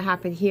think is going to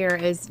happen here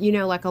is,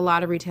 like a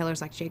lot of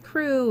retailers like J.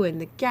 Crew and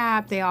The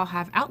Gap, they all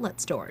have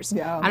outlet stores.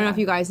 Yeah. I don't know if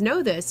you guys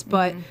know this,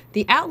 but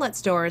the outlet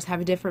stores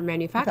have a different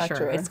manufacturer.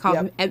 Manufacturer, It's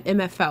called yep.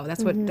 MFO.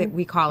 That's what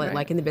we call it,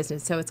 like in the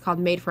business. So it's called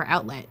made for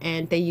outlet,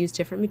 and they use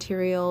different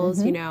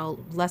materials,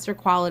 lesser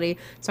quality.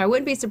 So I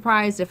wouldn't be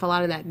surprised if a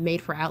lot of that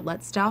made for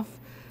outlet stuff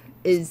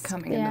is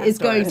Coming in the is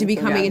going to be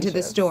stores. coming Yeah. into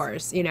the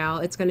stores.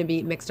 It's going to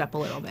be mixed up a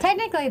little bit.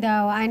 technically,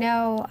 though, I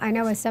know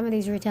with some of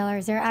these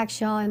retailers, they're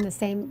actually all in the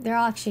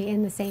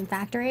same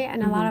factory,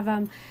 and a lot of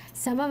them.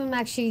 Some of them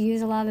actually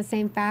use a lot of the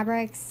same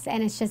fabrics,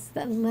 and it's just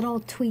a little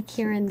tweak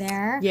here and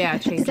there. Yeah,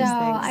 it changes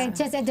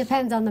things. It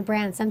depends on the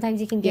brand.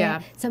 Sometimes you can get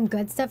Yeah. some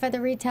good stuff at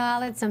the retail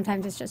outlets.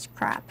 Sometimes it's just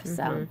crap.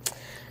 So,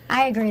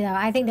 I agree, though.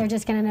 I think they're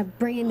just going to end up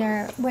bringing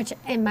which,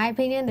 in my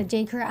opinion, the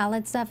J. Crew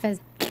outlet stuff is.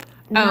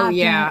 Oh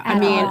yeah, I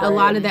mean all. a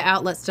lot of the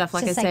outlet stuff,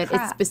 like I just like said, it's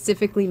crap.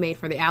 specifically made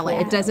for the outlet.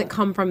 Yeah. It doesn't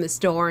come from the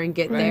store and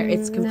get there.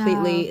 It's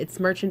completely, No. it's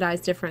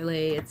merchandised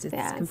differently. It's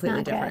Yeah,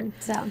 completely it's not different.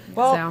 good. So.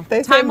 Well, So,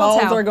 they say time will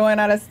malls tell. are going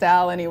out of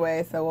style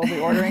anyway, so we'll be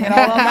ordering it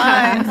all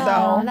online.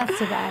 Oh, So that's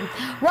too bad.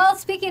 Well,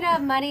 speaking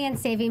of money and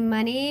saving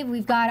money,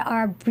 we've got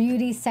our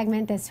beauty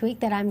segment this week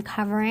that I'm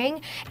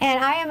covering.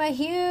 And I am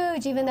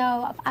even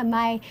though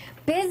my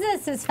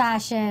business is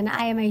fashion,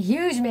 I am a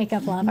huge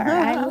makeup lover.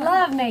 I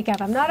love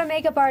makeup. I'm not a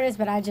makeup artist,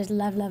 but I just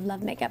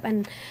love makeup.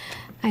 And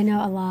I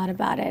know a lot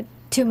about it.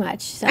 Too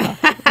much, so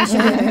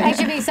I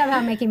should be somehow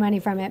making money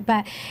from it.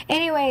 But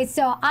anyway,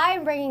 so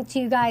I'm bringing to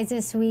you guys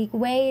this week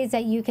ways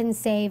that you can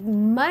save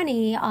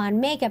money on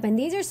makeup, and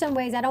these are some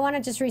ways. I don't want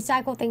to just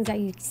recycle things that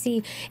you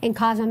see in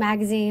Cosmo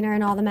magazine or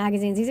in all the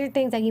magazines. These are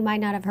things that you might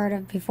not have heard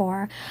of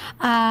before.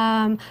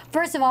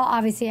 First of all,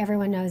 obviously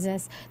everyone knows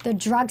this. The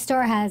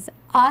drugstore has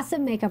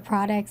awesome makeup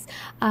products.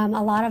 A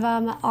lot of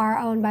them are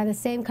owned by the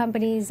same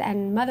companies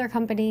and mother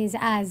companies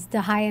as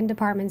the high-end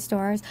department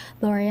stores.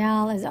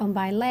 L'Oreal is owned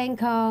by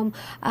Lancome.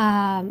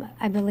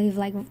 I believe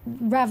like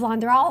Revlon.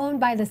 They're all owned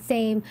by the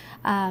same,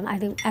 I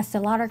think, Estee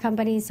Lauder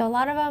companies. So a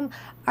lot of them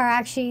are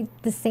actually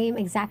the same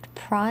exact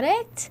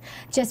product,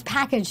 just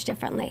packaged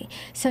differently.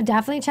 So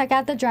definitely check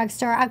out the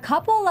drugstore. A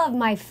couple of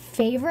my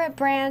favorite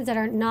brands that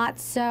are not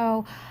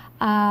so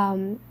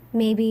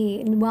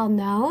maybe well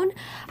known.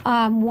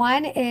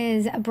 One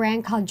is a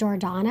brand called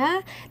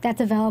Jordana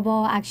that's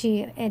available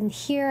actually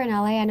here in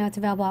LA. I know it's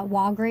available at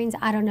Walgreens.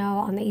 I don't know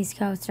on the East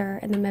Coast or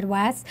in the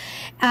Midwest.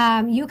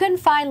 You can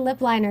find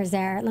lip liners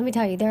there. Let me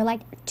tell you, they're like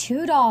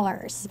 $2, $2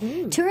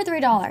 or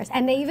 $3,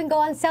 and they even go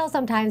on sale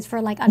sometimes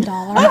for like $1.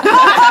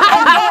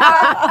 And they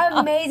are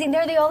amazing.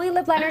 They're the only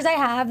lip liners I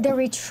have. They're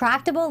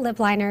retractable lip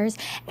liners,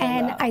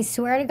 and I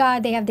swear to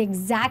God, they have the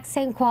exact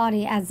same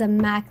quality as the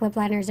MAC lip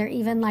liners. They're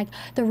even like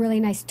the really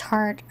nice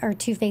Tarte or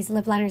Too Faced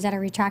lip liners that are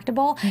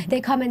retractable.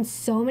 They come in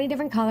so many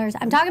different colors.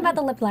 I'm talking about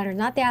the lip liners,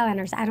 not the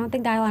eyeliners. I don't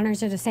think the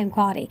eyeliners are the same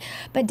quality.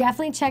 But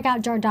definitely check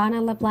out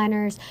Jordana lip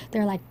liners.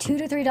 They're like $2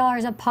 to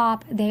 $3 a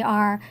pop. They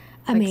are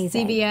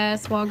amazing. Like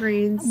CVS,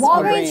 Walgreens.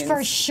 Walgreens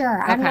for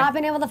sure. I've Okay. not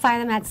been able to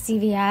find them at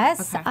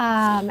CVS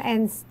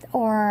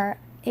or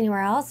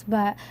anywhere else,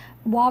 but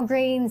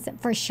Walgreens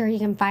for sure you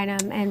can find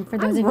them. And for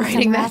those of you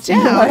writing that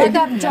somewhere else,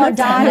 down. look up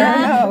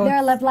Jordana.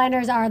 Their lip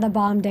liners are the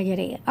bomb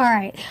diggity. All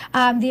right.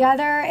 The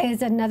other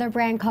is another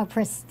brand called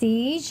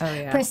Prestige. Oh,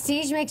 yeah.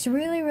 Prestige makes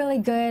really, really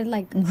good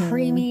like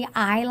creamy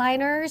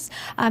eyeliners.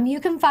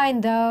 You can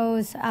find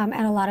those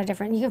at a lot of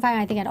different. You can find,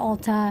 I think, at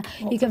Ulta.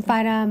 You can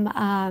find them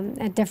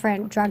at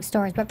different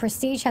drugstores. But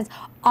Prestige has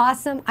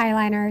awesome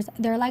eyeliners.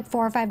 They're like $4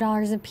 or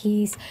 $5 a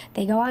piece.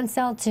 They go on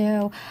sale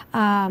too.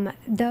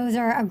 Those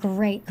are a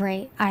great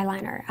eyeliner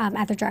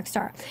at the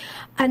drugstore.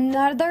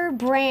 Another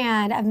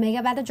brand of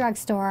makeup at the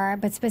drugstore,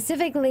 but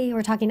specifically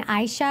we're talking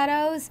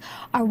eyeshadows,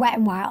 are Wet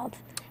n Wild.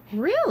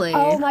 Really?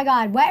 Oh my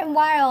God, Wet n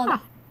Wild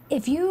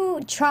if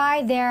you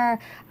try their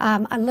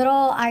a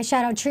little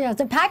eyeshadow trios,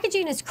 the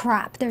packaging is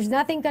crap. There's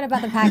nothing good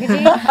about the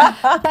packaging,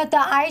 but the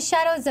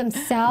eyeshadows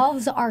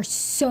themselves are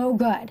so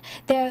good.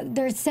 They're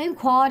the same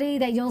quality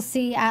that you'll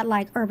see at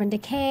like Urban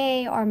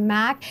Decay or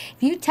MAC.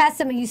 If you test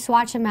them and you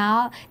swatch them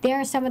out, they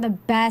are some of the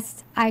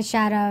best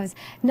eyeshadows.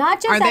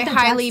 Not just Are at they the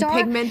highly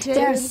drugstore. pigmented?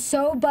 They're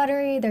so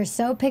buttery. They're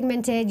so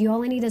pigmented. You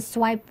only need to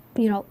swipe,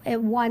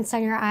 it once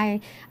on your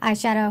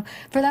eyeshadow.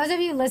 For those of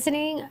you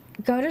listening,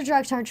 go to the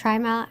drugstore, try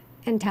them out,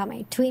 and tell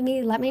me. Tweet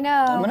me, let me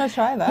know. I'm gonna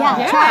try that.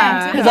 Yeah, try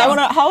them. Because I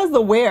want to. How is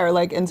the wear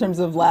like in terms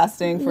of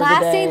lasting for the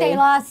day? They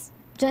last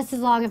just as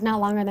long, if not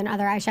longer, than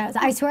other eyeshadows.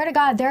 I swear to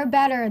God, they're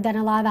better than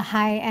a lot of the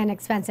high-end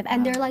expensive.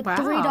 And they're like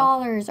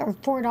 $3 or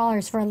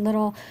 $4 for a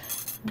little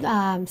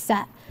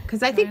set.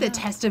 Because I think the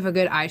test of a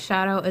good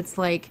eyeshadow, it's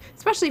like,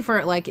 especially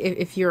for like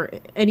if you're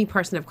any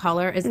person of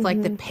color, it's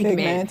like the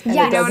pigment. And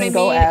Yeah. it doesn't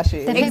go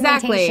ashy. The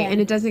Exactly, pigmentation. and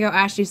it doesn't go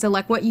ashy. So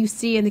like what you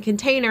see in the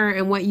container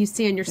and what you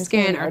see on your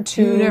skin are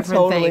two two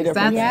different totally things.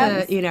 different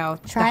That's things. the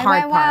Try the hard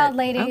my part. wild,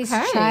 ladies.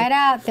 Okay. Try it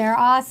out. They're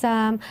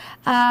awesome.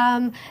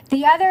 A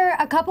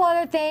couple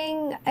other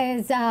thing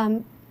is,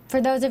 for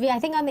those of you, I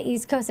think on the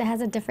East Coast it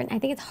has a different, I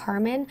think it's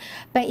Harmon,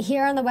 but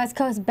here on the West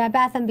Coast, Bed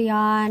Bath &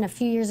 Beyond a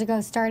few years ago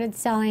started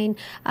selling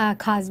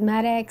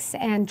cosmetics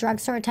and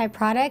drugstore type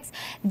products.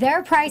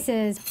 Their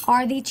prices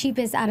are the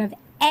cheapest out of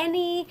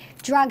any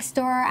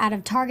drugstore, out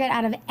of Target,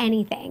 out of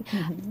anything.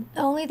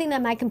 The only thing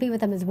that might compete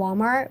with them is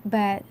Walmart,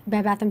 but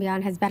Bed Bath &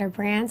 Beyond has better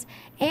brands,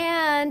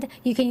 and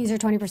you can use your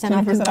 20% off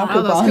 20% off coupon.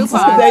 Oh, those coupons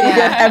coupons, that you yeah.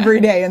 get every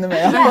day in the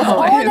mail. Yes,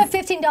 or the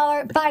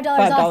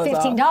 $5 off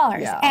 $15. off,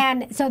 yeah.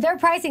 And so their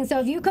pricing, so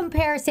if you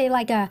compare, say,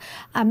 like a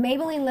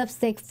Maybelline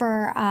lipstick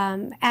for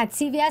at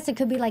CVS, it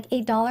could be like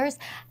 $8.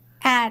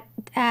 At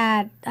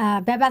Bed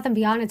Bath &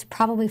 Beyond, it's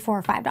probably $4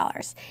 or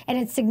 $5, and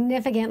it's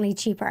significantly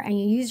cheaper. And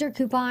you use your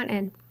coupon,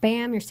 and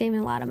bam, you're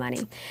saving a lot of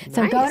money.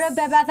 So go to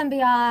Bed Bath &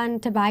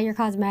 Beyond to buy your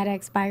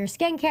cosmetics, buy your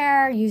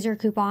skincare, use your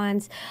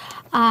coupons.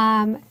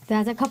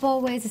 That's a couple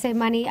of ways to save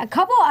money. A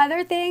couple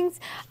other things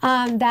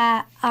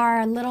that are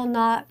a little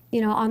not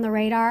on the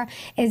radar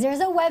is there's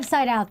a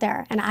website out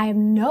there, and I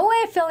am no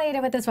way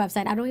affiliated with this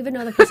website. I don't even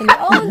know the person who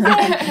owns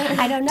it.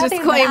 I don't know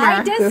nothing. But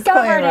I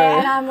discovered it,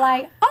 and I'm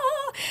like, oh,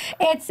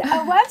 it's a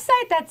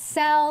website that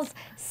sells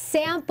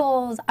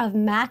samples of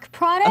MAC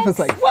products. I was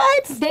like,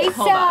 what? They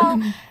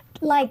sell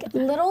like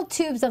little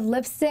tubes of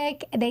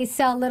lipstick. They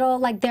sell little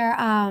like their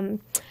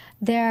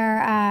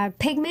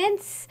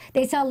pigments.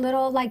 They sell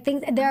little like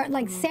things. They're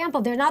like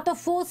sample. They're not the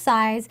full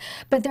size,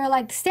 but they're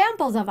like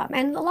samples of them.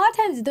 And a lot of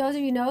times, those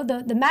of you know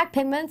the MAC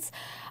pigments.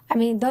 I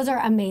mean, those are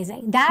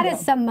amazing. That is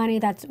some money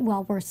that's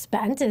well worth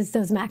spent, is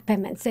those MAC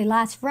pigments. They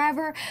last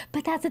forever,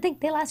 but that's the thing,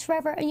 they last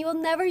forever, and you will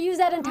never use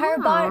that entire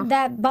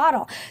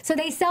bottle. So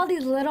they sell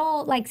these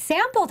little, like,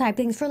 sample type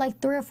things for like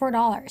 $3 or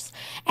 $4.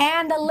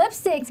 And the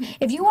lipsticks,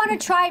 if you want to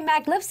try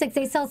MAC lipsticks,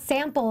 they sell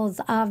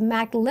samples of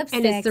MAC lipsticks.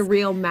 And it's the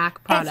real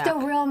MAC product. It's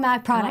the real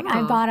MAC product.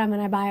 I bought them,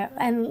 and I buy it,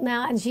 and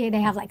now they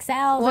have like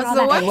sales. What's and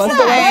all the that. What's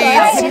the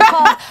website? It's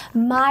called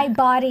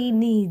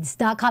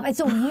mybodyneeds.com. It's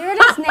the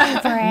weirdest name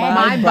for it.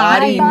 My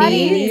Body Needs.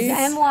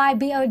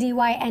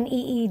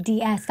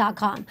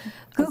 MYBODYNEEDS.com.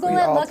 Google we it,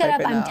 all look it type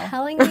up. it I'm now.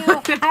 telling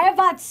you, I have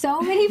bought so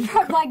many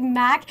like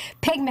MAC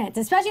pigments,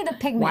 especially the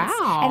pigments,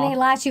 Wow. and they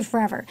last you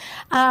forever.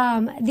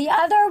 The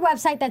other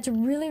website that's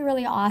really,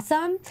 really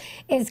awesome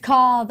is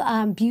called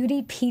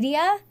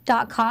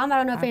Beautypedia.com. I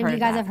don't know if any of you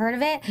guys have heard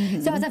of it.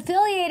 So it's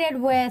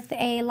affiliated with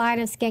a line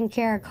of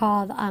skincare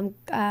called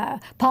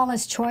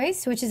Paula's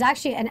Choice, which is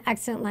actually an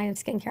excellent line of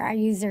skincare. I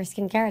use their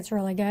skincare. It's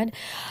really good.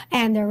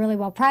 And they're really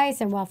well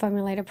priced and well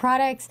formulated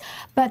products.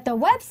 But the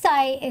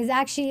website is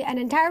actually an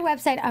entire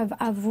website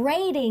of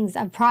ratings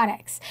of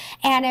products.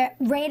 And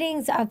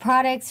ratings of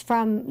products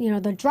from,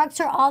 the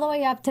drugstore all the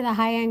way up to the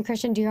high-end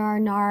Christian Dior,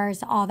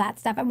 NARS, all that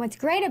stuff. And what's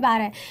great about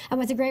it, and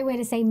what's a great way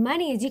to save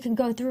money, is you can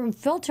go through and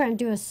filter and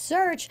do a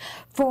search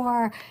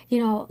for,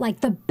 like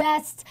the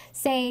best,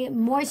 say,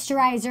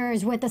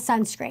 moisturizers with a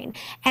sunscreen.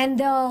 And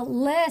they'll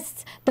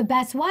list the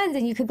best ones,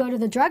 and you could go to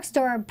the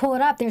drugstore and pull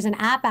it up. There's an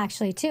app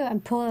actually too,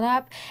 and pull it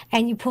up,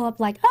 and you pull up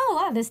like, oh,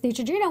 wow, this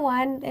Neutrogena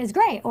one is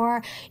great.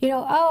 Or,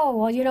 oh,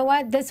 well, you know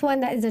what? This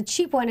one that is a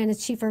cheap one, and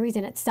it's cheap for a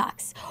reason, it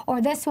sucks.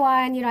 Or this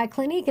one, at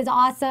Clinique is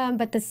awesome,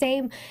 but the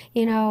same,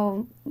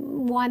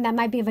 one that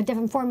might be of a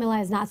different formula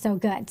is not so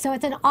good. So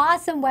it's an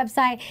awesome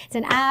website. It's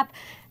an app.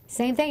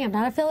 Same thing. I'm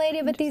not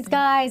affiliated with these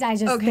guys. I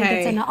just think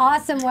it's an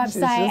awesome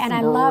website, and I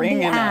love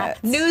the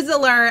app. News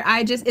alert!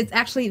 It's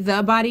actually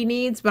The Body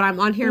Needs, but I'm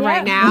on here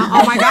right now.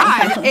 Oh my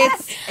God!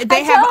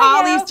 They have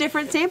all these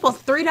different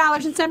samples.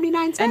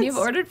 $3.79. And you've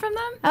ordered from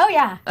them? Oh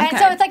yeah. Okay. And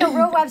so it's like a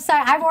real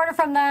website. I've ordered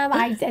from them.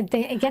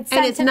 It gets sent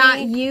And it's to not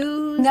me.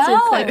 used. No,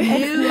 it's like it's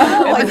used.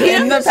 not. Like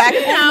in the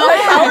package.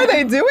 How are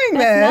they doing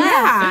this?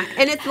 Yeah,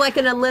 and it's like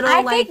in a little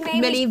I like think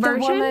maybe mini the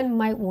version. woman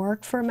might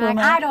work for MAC.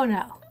 I don't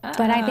know. but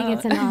I think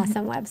it's an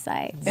awesome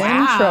website.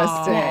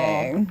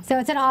 Interesting. So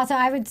it's an awesome.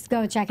 I would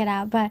go check it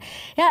out. But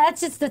yeah,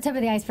 that's just the tip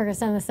of the iceberg of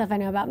some of the stuff I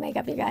know about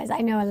makeup, you guys. I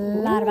know a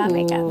lot about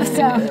makeup.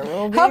 So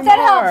hope that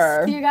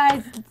helps you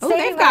guys. Oh, save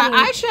they've got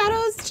money.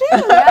 eyeshadows too.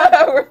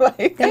 We're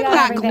like, They've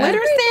got everything.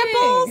 glitter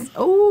samples.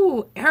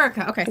 Oh,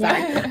 Erica. Okay,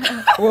 sorry.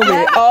 we'll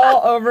be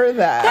all over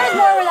that. There's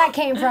more where that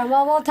came from.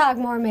 Well, we'll talk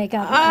more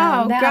makeup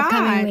Oh, the God.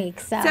 upcoming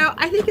weeks. So.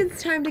 I think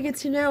it's time to get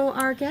to know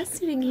our guest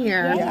sitting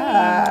here.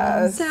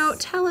 Yes. So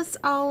tell us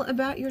all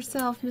about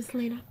yourself, Miss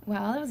Leyna.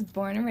 Well, I was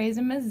born and raised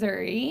in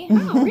Missouri.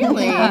 Oh,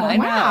 really? Yeah, I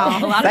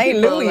know. A lot of St.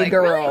 people Louis like,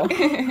 girl.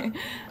 really?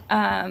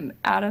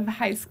 Out of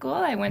high school,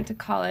 I went to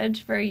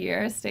college for a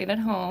year, stayed at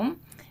home,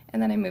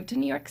 and then I moved to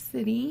New York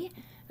City.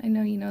 I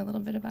know you know a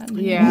little bit about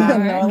New Yeah.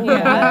 York. Know a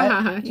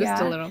little bit.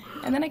 Just a little.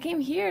 And then I came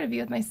here to be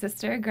with my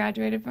sister,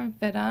 graduated from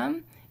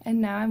FITM,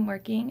 and now I'm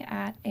working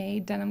at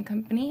a denim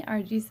company,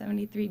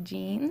 RG73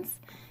 Jeans.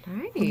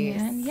 Nice.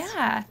 And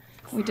yeah,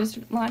 we just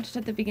launched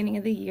at the beginning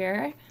of the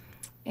year,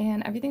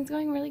 and everything's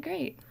going really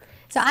great.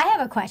 So I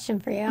have a question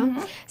for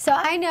you. So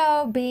I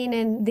know being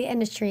in the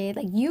industry,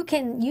 like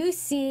you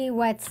see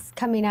what's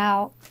coming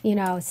out,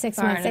 6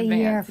 Far months, in a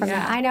year advance, from now.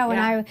 yeah, I know when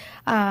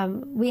yeah.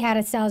 we had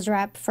a sales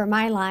rep for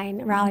my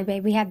line, Raleigh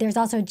Babe. There's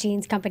also a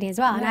jeans company as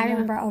well. And I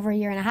remember over a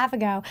year and a half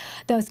ago,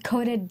 those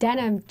coated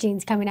denim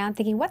jeans coming out,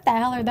 thinking, what the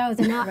hell are those?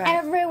 And now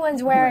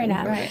everyone's wearing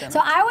them. Right. So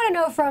I want to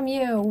know from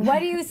you,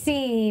 what are you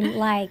seeing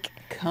like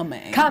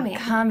Coming.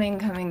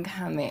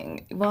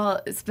 Coming.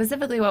 Well,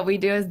 specifically what we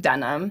do is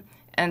denim.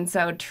 And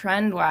so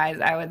trend-wise,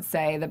 I would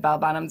say the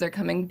bell-bottoms are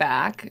coming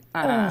back.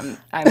 I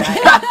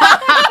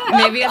might,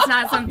 maybe it's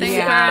not something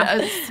for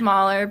a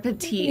smaller,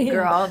 petite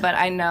girl, but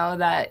I know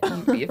that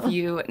if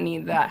you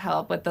need that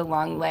help with the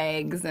long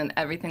legs and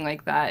everything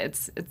like that,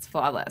 it's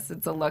flawless.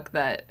 It's a look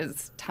that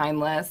is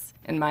timeless,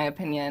 in my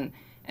opinion,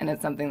 and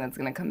it's something that's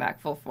going to come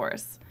back full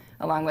force.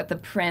 Along with the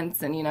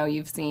prints, and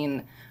you've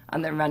seen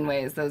on the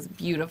runways those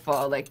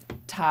beautiful like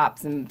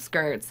tops and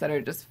skirts that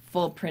are just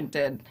full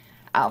printed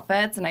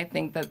outfits, and I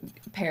think that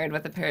paired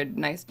with a pair of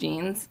nice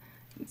jeans,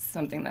 it's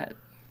something that,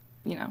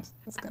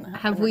 It's gonna happen.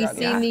 Have we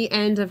regardless. seen the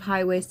end of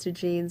high-waisted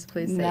jeans?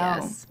 Please say no,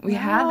 yes. we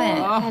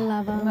haven't. I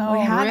love them. No, We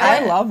haven't.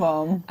 I love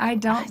them. I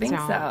don't think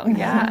don't. so.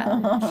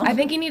 Yeah, I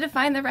think you need to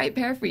find the right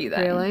pair for you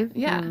then. Really?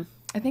 Yeah.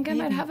 I think I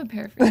might have a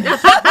pair for you.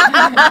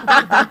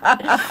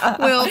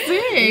 We'll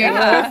see.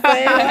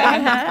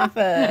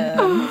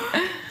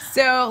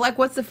 So,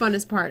 what's the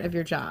funnest part of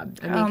your job?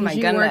 I mean, Oh, 'cause my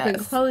you work in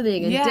goodness.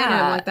 clothing and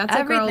denim. That's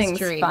a girl's everything's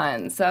dream.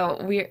 fun. So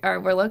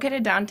we're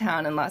located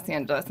downtown in Los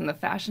Angeles in the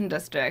fashion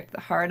district, the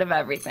heart of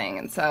everything.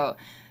 And so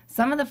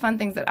some of the fun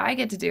things that I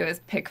get to do is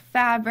pick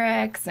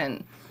fabrics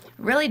and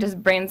really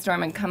just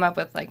brainstorm and come up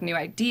with new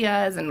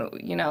ideas and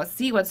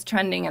see what's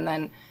trending and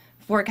then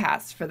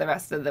forecast for the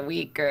rest of the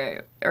week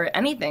or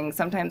anything.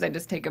 Sometimes I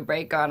just take a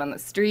break out on the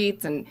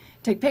streets and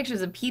take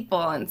pictures of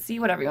people and see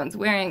what everyone's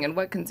wearing and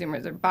what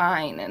consumers are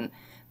buying, and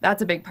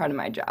that's a big part of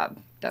my job,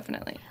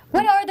 definitely.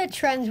 What are the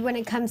trends when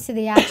it comes to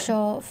the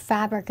actual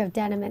fabric of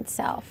denim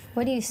itself?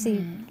 What do you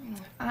see?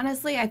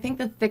 Honestly, I think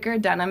the thicker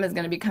denim is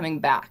going to be coming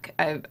back.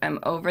 I'm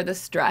over the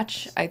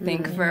stretch. I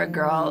think for a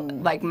girl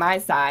like my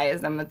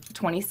size, I'm a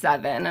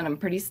 27, and I'm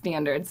pretty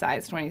standard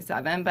size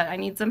 27, but I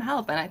need some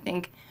help. And I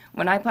think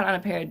when I put on a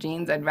pair of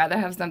jeans, I'd rather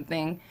have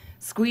something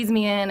squeeze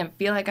me in and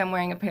feel like I'm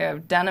wearing a pair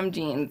of denim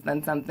jeans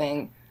than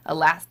something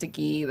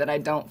elasticy that I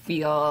don't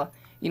feel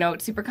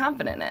super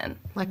confident in.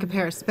 Like a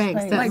pair of Spanx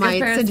Like that a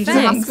might pair of send you to the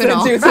Spanx.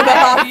 hospital. Send you to the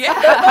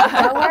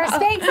hospital. Don't wear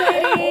Spanx,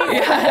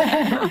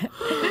 ladies.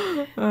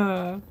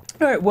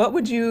 All right, what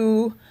would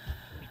you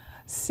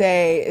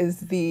say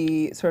is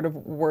the sort of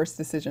worst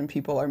decision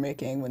people are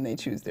making when they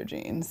choose their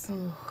jeans?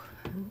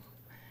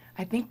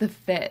 I think the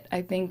fit.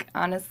 I think,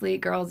 honestly,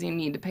 girls, you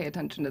need to pay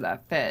attention to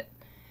that fit.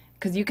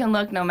 Because you can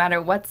look no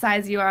matter what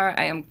size you are.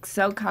 I am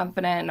so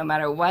confident no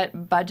matter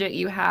what budget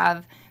you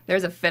have,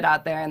 there's a fit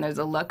out there and there's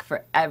a look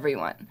for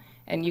everyone.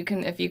 And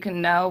if you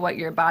can know what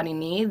your body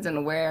needs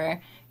and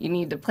where you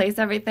need to place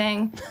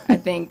everything, I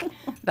think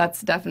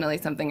that's definitely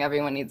something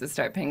everyone needs to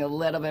start paying a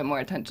little bit more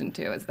attention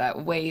to, is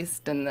that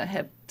waist and the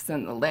hips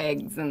and the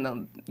legs and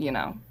the.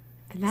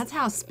 And that's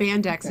how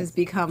spandex has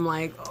become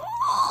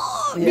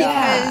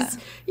Yeah.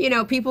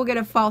 because people get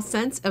a false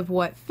sense of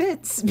what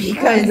fits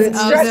because it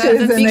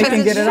stretches and they because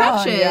can it get it on,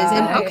 stretches. yeah.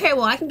 And Right. okay,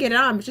 well I can get it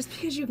on, but just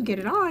because you can get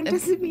it on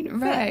doesn't mean it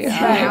fits.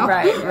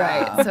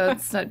 Right. So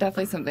it's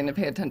definitely something to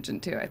pay attention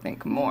to, I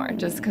think, more.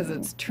 Just because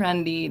it's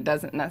trendy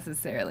doesn't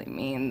necessarily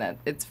mean that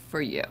it's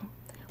for you.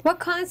 What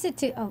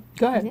constitutes? Oh,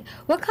 Go ahead.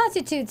 What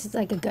constitutes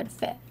like a good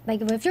fit? Like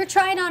if you're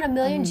trying on a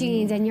million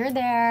jeans and you're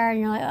there and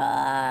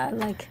you're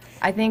like.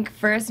 I think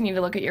first you need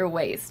to look at your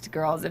waist.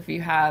 Girls, if you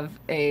have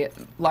a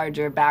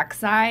larger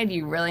backside,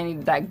 you really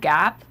need that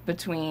gap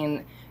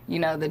between,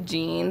 the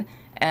jean,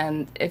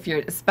 and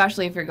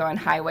especially if you're going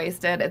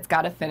high-waisted, it's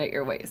got to fit at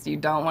your waist. You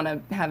don't want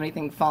to have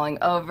anything falling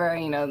over,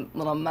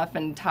 little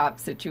muffin top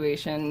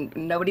situation.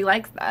 Nobody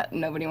likes that.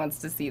 Nobody wants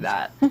to see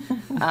that.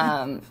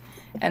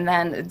 And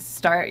then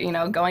start,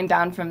 going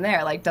down from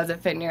there. Like, does it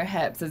fit in your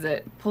hips? Is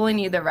it pulling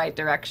you the right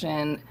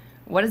direction?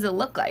 What does it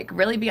look like?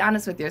 Really be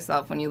honest with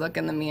yourself when you look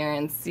in the mirror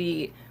and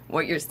see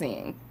what you're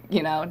seeing.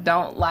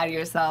 Don't lie to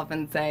yourself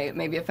and say,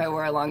 maybe if I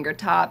wore a longer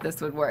top,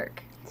 this would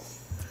work.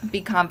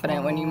 Be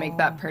confident when you make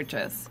that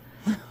purchase.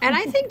 And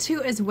I think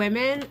too, as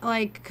women,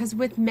 like, because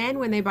with men,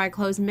 when they buy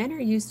clothes, men are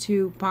used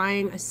to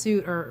buying a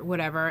suit or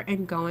whatever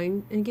and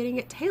going and getting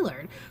it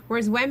tailored.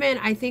 Whereas women,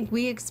 I think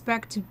we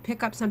expect to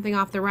pick up something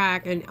off the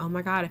rack and, oh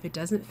my God, if it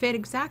doesn't fit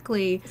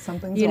exactly,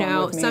 something's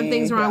wrong with me.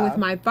 Something's wrong with Yeah.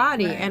 my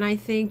body. Right. And I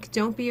think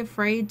don't be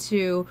afraid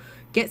to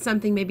get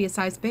something maybe a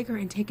size bigger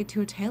and take it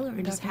to a tailor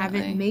and just have it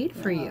Definitely. made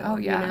for you, Oh,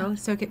 yeah.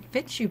 so it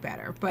fits you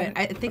better. But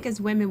I think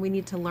as women, we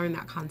need to learn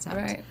that concept.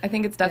 Right. I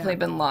think it's definitely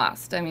been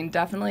lost. I mean,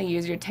 definitely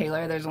use your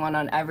tailor. There's one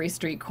on every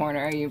street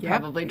corner. You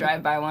probably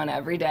drive by one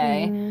every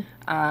day.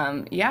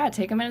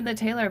 Take them into the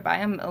tailor, buy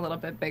them a little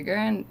bit bigger,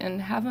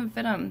 and have them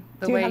fit them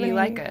the Do you way have you any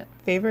like it.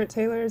 favorite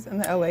tailors in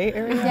the LA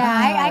area?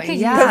 Yeah, I could use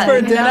Because that. for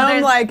You know, denim,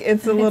 there's- like,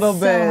 it's a little so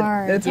bit,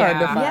 hard. it's hard to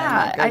Yeah. find.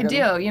 Yeah, like, I a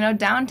good- do.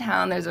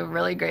 Downtown, there's a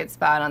really great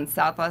spot on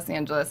South Los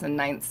Angeles and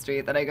 9th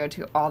Street that I go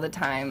to all the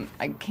time.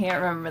 I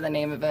can't remember the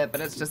name of it, but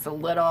it's just a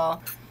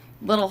little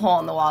hole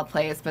in the wall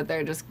place, but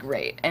they're just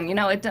great. And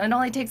it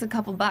only takes a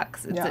couple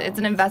bucks. It's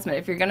an investment.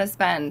 If you're going to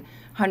spend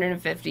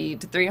 $150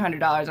 to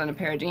 $300 on a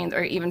pair of jeans,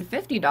 or even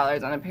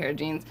 $50 on a pair of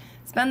jeans,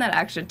 spend that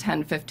extra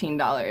 $10,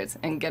 $15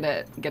 and get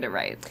it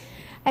right.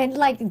 And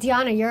like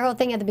Deanna, your whole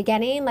thing at the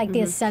beginning, like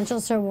the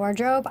essentials for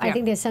wardrobe, I Yeah.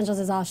 think the essentials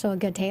is also a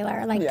good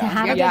tailor. Like to Yeah.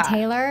 have a Yeah. good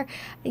tailor,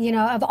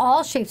 of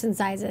all shapes and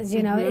sizes,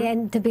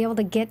 and to be able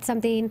to get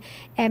something,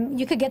 and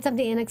you could get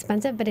something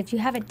inexpensive, but if you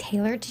have it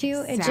tailored to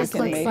you, it just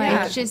Exactly. looks Yeah.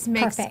 like It just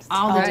makes perfect.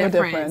 all the All the difference.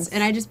 difference.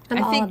 And I'm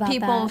I all think about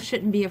people that.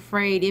 shouldn't be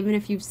afraid, even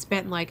if you've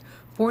spent like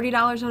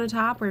 $40 on a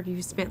top, or if you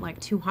spent like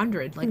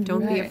 $200. Like,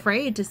 don't be Right.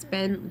 afraid to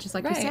spend, just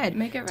like you Right. said,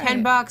 Make it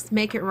 $10, right.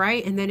 make it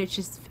right, and then it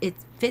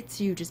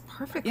fits you just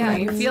perfectly. Yeah,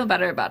 you feel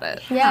better about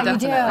it. Yeah, you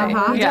do. Definitely.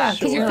 Uh-huh. Yeah, You do.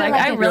 'Cause you you're feel like,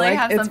 like I it's really like,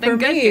 have it's something for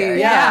good me. here.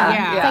 Yeah.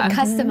 Yeah. It's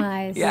like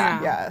customized.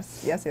 Yeah.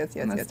 Yes. Most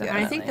And I think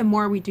definitely. the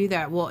more we do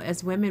that,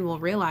 as women will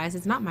realize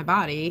it's not my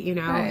body,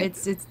 Right.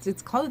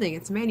 it's clothing,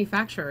 it's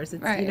manufacturers,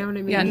 it's, Right. you know what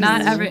I mean?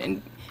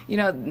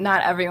 Yeah,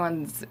 not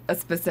everyone's a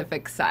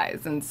specific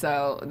size, and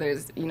so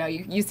there's,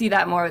 you see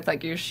that more with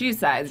like your shoe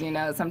size.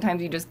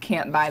 Sometimes you just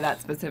can't buy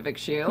that specific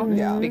shoe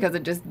Yeah. because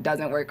it just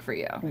doesn't work for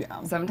you.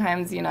 Yeah.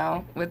 Sometimes,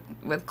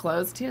 with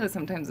clothes too,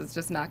 sometimes it's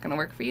just not going to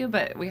work for you.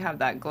 But we have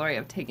that glory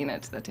of taking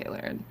it to the tailor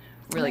and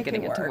really Make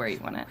getting it it to work. where you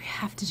want it. We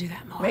have to do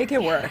that more. Make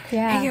it work.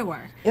 Yeah. Make it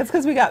work. It's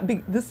because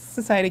this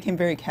society became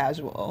very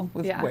casual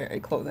with Yeah. wearing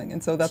clothing,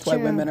 and so that's why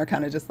True. women are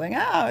kind of just like,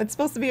 it's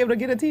supposed to be able to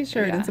get a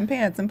T-shirt Yeah. and some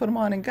pants and put them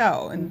on and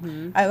go.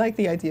 And I like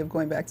the idea of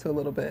going back to a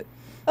little bit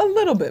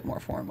more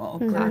formal.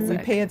 Where we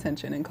Classic. pay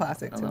attention and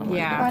classic to more.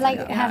 Yeah. Or like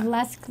Yeah. have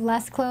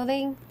less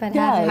clothing, but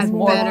Yeah, have it's it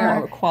more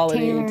better quality,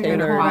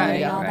 tailored, quality,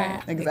 yeah, all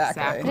right. that.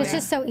 exactly. But it's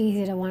just so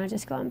easy to want to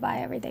just go and buy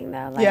everything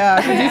though. Like,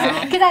 Yeah, 'cause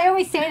you- Because I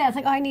always say that. It's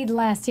like, oh, I need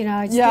less,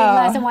 I just Yeah. need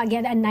less and want to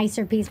get a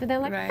nicer piece. But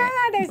then like, Right.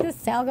 there's this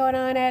sale going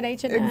on at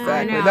H&M.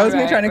 Exactly. know. That was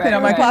me Right, trying to clean right,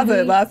 out my right.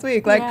 closet last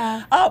week. Like,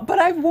 Yeah. but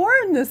I've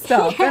worn this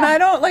stuff, and I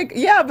don't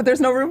but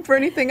there's no room for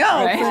anything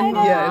else. Right. And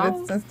I yeah,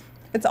 know.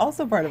 it's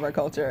also part of our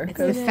culture. It's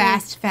the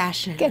fast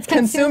fashion. It's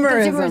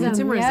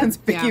Consumerism. yep.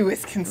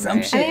 Conspicuous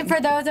consumption. I mean,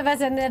 for those of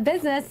us in the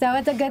business, so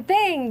it's a good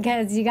thing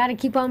because you got to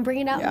keep on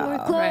bringing out Yeah. more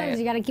clothes. Right.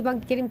 You got to keep on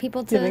getting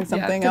people to Giving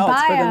something to else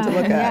buy for them to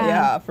look at. Yeah.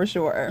 Yeah, for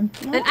sure.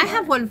 And I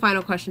have one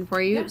final question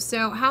for you.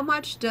 So, how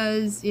much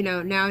does,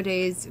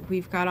 nowadays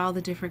we've got all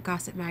the different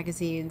gossip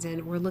magazines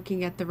and we're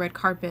looking at the red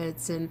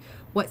carpets and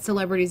what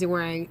celebrities are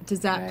wearing. Does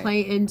that Right.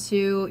 play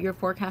into your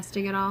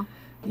forecasting at all?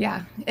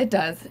 Yeah, it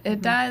does.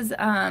 It does,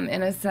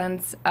 in a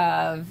sense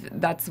of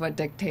that's what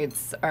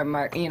dictates our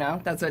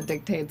that's what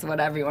dictates what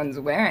everyone's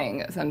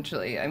wearing,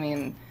 essentially. I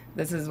mean,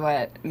 this is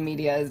what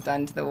media has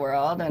done to the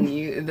world, and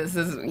this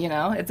is,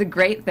 it's a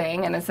great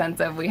thing in a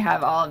sense of we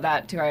have all of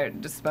that to our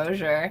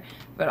disposal,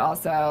 but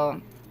also,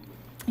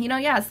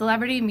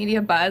 celebrity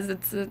media buzz,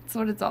 it's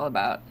what it's all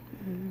about,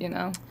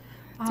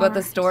 It's what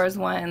the stores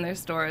want in their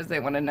stores. They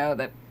want to know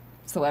that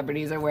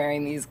celebrities are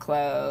wearing these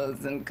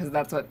clothes, and because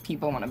that's what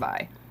people want to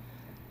buy.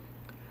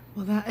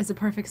 Well, that is a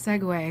perfect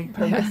segue.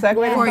 Perfect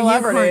segue For to you,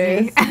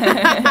 celebrities.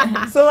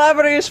 Courtney.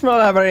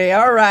 Celebrity.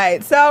 All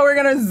right. So we're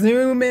going to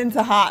zoom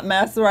into hot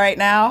mess right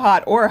now.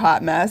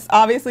 Hot mess.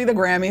 Obviously, the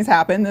Grammys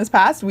happened this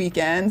past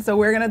weekend. So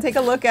we're going to take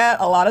a look at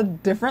a lot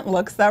of different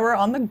looks that were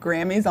on the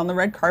Grammys, on the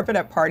red carpet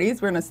at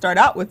parties. We're going to start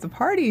out with the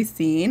party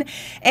scene.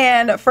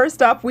 And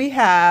first up, we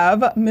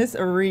have Miss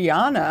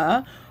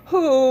Rihanna,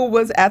 who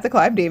was at the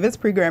Clive Davis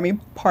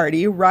pre-Grammy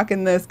party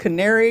rocking this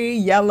canary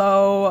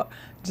yellow,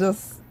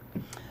 just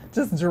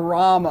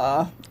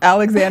drama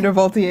Alexander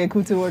Vaultier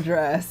couture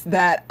dress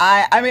that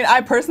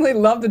I personally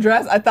love the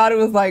dress. I thought it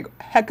was like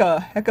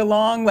hecka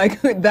long.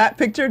 Like that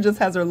picture just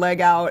has her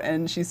leg out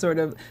and she's sort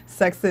of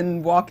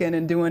sexing, walking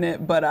and doing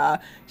it.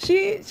 But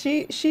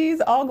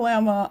she's all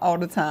glamour all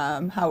the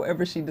time,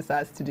 however she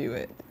decides to do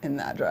it in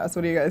that dress.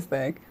 What do you guys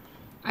think?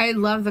 I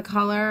love the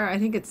color. I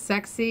think it's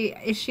sexy.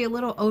 Is she a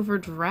little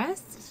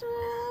overdressed?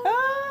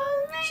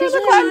 She's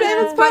a Clive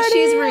Davis But party.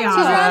 she's Rihanna.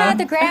 She's running at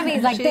the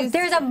Grammys. Like, She's-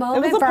 there's a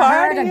moment was a for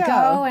party, her to yeah.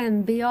 go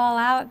and be all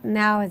out.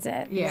 Now is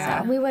it.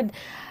 Yeah. So we would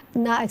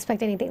not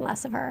expect anything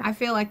less of her. I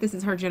feel like this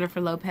is her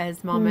Jennifer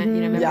Lopez moment.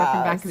 You know, remember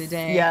from back in the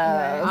day.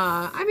 Yes.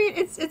 I mean,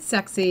 it's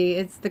sexy.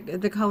 It's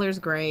the color's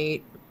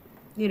great.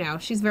 You know,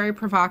 she's very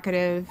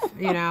provocative.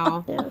 You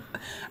know,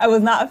 I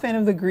was not a fan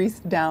of the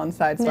greased down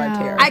sideswiped No.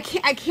 hair. I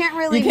can't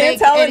really. You can't make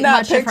tell in any that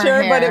much of her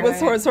picture, but it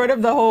hair. was sort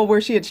of the whole where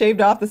she had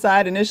shaved off the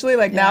side initially.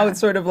 Like now it's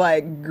sort of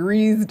like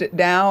greased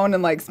down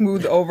and like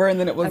smoothed over, and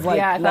then it was like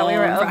yeah, I thought we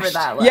were long. over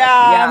that look.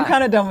 Yeah, I'm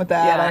kind of done with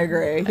that. Yeah. I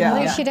agree. At Yeah,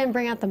 least she didn't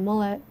bring out the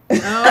mullet.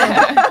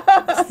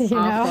 Oh, You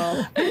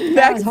know?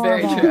 that was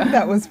very horrible. true.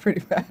 That was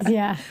pretty bad.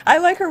 Yeah. I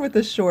like her with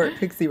the short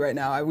pixie right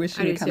now. I wish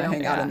she I do would kind of too.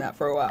 hang out in that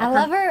for a while. I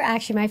love her.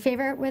 Actually, my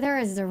favorite with her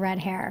is the red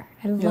hair.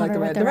 I love like her the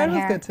with red- the the red red was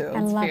hair. good, too.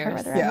 I It's love her fierce.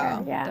 with the red Yeah.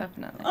 hair. Yeah.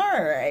 Definitely.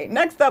 All right.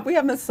 Next up, we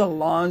have Miss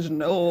Solange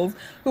Knowles,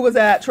 who was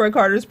at Troy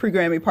Carter's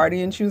pre-Grammy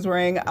party, and she was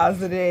wearing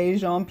Azadeh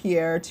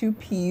Jean-Pierre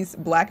two-piece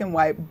black and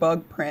white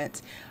bug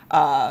print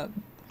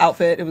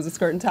outfit. It was a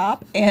skirt and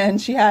top,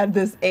 and she had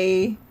this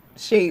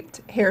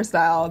A-shaped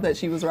hairstyle that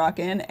she was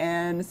rocking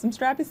and some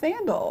strappy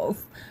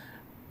sandals.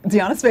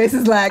 Deanna's face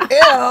is like, ew.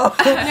 No,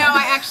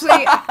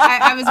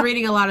 I was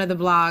reading a lot of the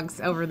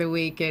blogs over the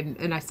week,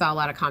 and I saw a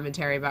lot of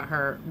commentary about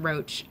her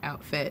roach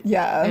outfit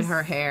Yes. and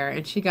her hair,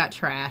 and she got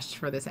trashed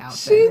for this outfit.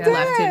 She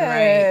Left and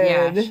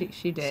right. did. Yeah,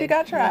 she did. She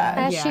got trashed.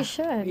 As Yeah. she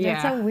should.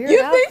 Yeah. That's a weird You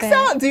outfit.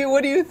 think so?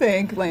 What do you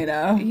think,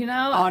 Leyna? You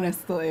know,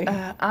 Honestly.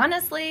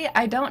 honestly,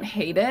 I don't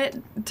hate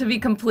it, to be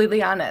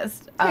completely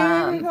honest.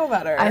 How do you feel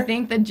about her? I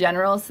think the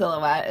general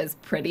silhouette is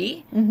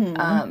pretty.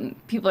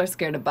 People are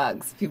scared of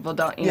bugs. People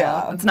don't, you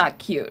Yeah. know, it's not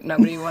cute.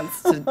 Nobody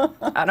wants to,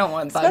 I don't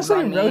want bugs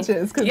Especially on me.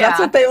 roaches, because that's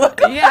what they look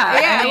like. Yeah,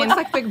 Yeah, I it mean, looks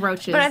like big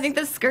roaches. but I think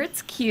the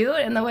skirt's cute,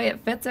 and the way it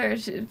fits her,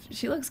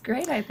 she looks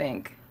great, I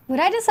think. What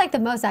I dislike the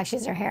most actually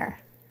is her hair.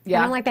 Yeah.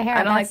 I don't like the hair.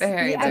 I don't like That's-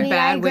 the hair I either. mean,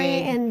 Bad I agree.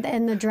 wig.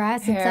 And the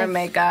dress, Hair, it's like,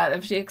 makeup,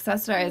 if she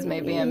accessorized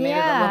maybe and made it a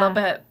Yeah. little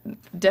bit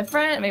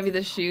different, maybe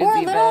the shoes or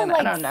a even, little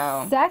like I don't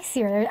know.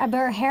 sexier. But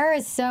her hair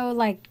is so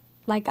like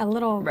a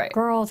little Right.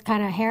 girl's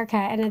kind of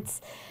haircut, and it's.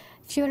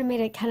 She would have made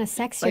it kind of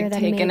sexier Like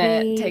than taking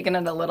maybe.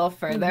 it a little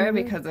further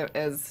because it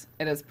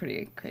is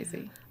pretty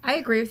crazy. I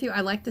agree with you.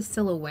 I like the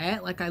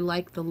silhouette. Like, I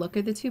like the look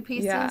of the two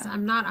pieces. Yeah.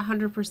 I'm not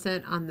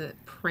 100% on the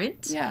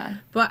print. Yeah.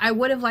 But I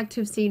would have liked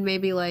to have seen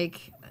maybe,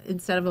 like,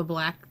 instead of a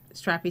black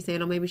strappy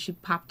sandal, maybe she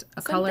popped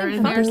a color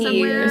in there funky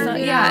somewhere. or something.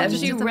 you Yeah, know, if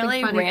just she something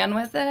really funny. ran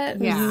with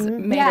it, Yeah.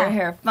 made Yeah. her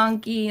hair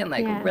funky and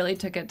like Yeah. really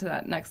took it to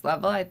that next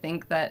level, I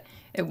think that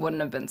it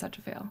wouldn't have been such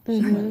a fail.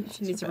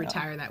 She needs to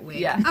retire that wig.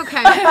 Yeah.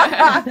 Okay.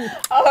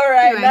 All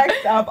right, Anyway.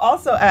 next up,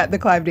 also at the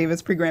Clive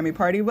Davis pre-Grammy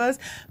party was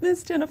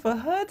Miss Jennifer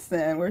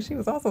Hudson, where she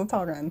was also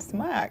talking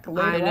smack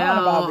later I on know,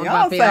 about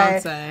about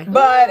Beyonce. Beyonce.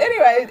 But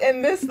anyway,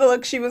 in this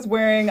look, she was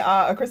wearing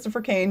a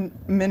Christopher Kane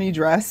mini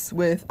dress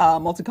with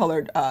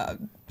multicolored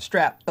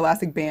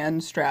elastic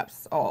band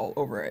straps all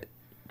over it.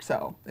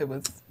 So it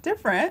was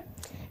different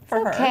for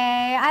her.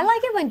 Okay, I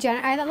like it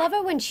when I love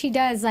it when she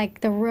does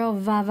like the real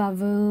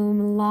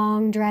va-va-voom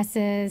long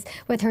dresses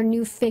with her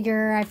new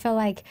figure. I feel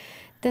like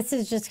this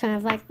is just kind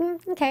of like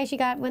okay. She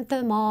went to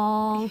the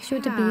mall. She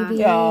went to Yeah. BB.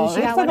 Yeah, she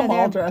it got looks like one a of mall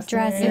their dress to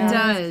me. dresses. It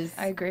Yeah. does.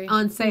 I agree.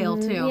 On sale,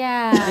 too.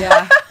 Yeah,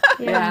 Yeah.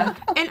 yeah.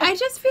 And I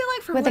just feel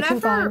like for With a whatever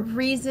coupon.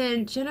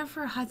 reason,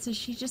 Jennifer Hudson,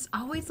 she just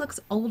always looks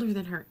older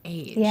than her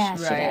age. Yeah,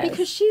 she Right. does.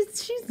 Because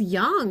she's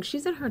young.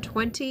 She's in her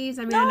 20s.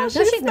 I mean, I know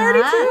she's she's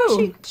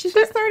 32. not. She's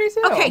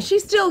 32. Okay,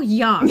 she's still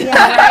young.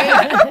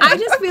 Right? I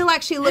just feel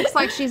like she looks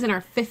like she's in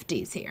her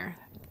 50s here.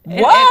 Whoa,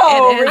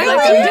 It is really?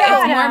 like Yeah.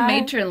 it's more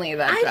matronly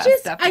that I dress,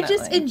 just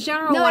definitely. in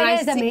general, No, when it I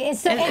is. see, I mean,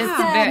 it's the It's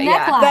neckline. very-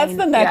 yeah. That's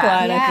the neckline,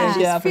 I Yeah. think. I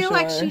Yeah, just for feel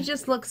like sure. she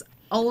just looks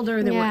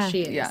older than Yeah. what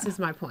she is. Yeah. Is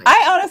my point.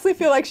 I honestly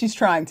feel like she's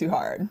trying too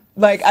hard.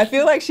 Like, I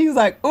feel like she's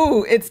like,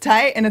 ooh, it's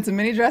tight and it's a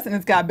mini dress and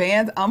it's got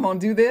bands. I'm gonna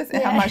do this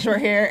and have my short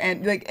hair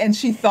and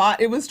she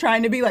thought it was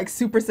trying to be like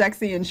super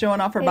sexy and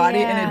showing off her body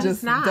and Yeah. it just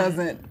It's not.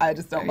 doesn't. I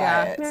just don't buy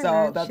Yeah. it.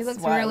 So that's she looks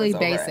why I really was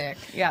over it. basic.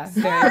 Yeah,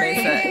 very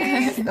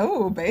basic.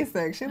 Oh,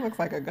 basic. She looks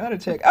like a gutter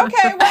chick.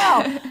 Okay,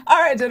 wow. All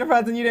right, Jennifer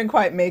Hudson, you didn't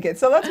quite make it.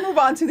 So let's move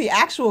on to the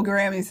actual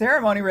Grammy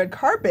ceremony red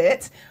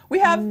carpet. We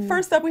have,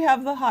 first up, we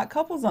have the hot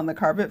couples on the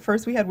carpet.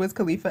 First, we had Wiz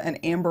Khalifa and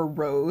Amber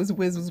Rose.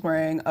 Wiz was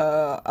wearing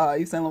a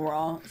Yves Saint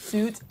Laurent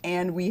suit,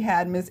 and we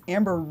had Miss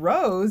Amber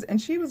Rose,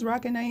 and she was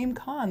rocking Naeem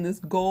Khan, this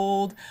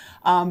gold,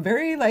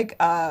 very like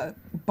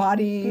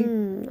body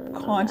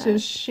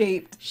conscious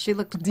shaped She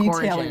looked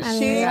detailing. gorgeous.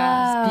 She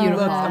love looks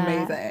that.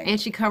 amazing. And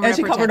she covered And up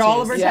she her covered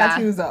all of her tattoos. Yeah.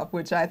 tattoos up,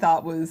 which I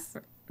thought was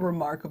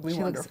remarkably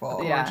She looks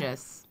wonderful. Yeah.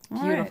 gorgeous.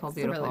 right, Beautiful, it's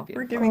really beautiful.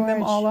 We're giving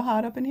them all a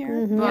hot up in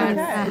here. But,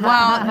 Okay.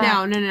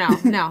 well,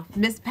 no.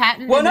 Miss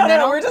Patton. Well, in the no,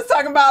 middle. we're just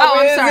talking about Oh,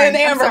 I'm Wiz sorry, and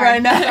I'm Amber sorry.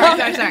 right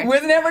now. Sorry.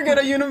 Wiz and Amber get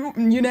a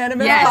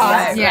unanimous Yes,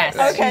 hot. yes,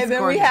 Okay, she's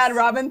then we gorgeous. had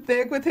Robin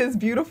Thicke with his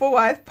beautiful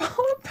wife,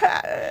 Paula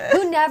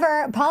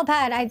Patton. Paula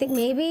Patton, I think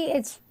maybe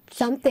it's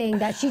something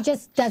that she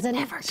just doesn't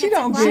She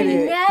don't get She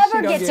it. never She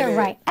don't gets get it it.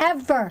 right.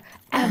 Ever.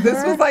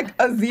 This was like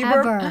a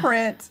zebra Ever.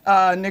 print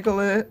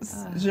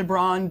Nicholas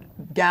Gibran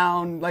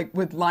gown, like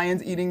with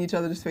lions eating each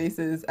other's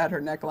faces at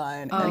her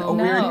neckline and a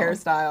weird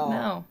hairstyle.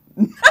 No.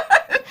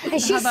 And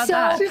she's about so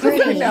that? She's just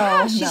pretty.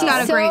 like, no, She's no.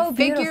 got a so great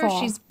figure. beautiful.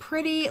 She's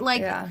pretty.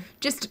 Like, Yeah.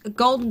 just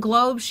Golden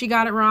Globes, she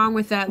got it wrong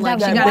with that. Like,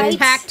 That she got white-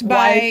 attacked by,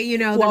 White, you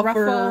know, the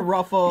fluffer,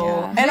 ruffle.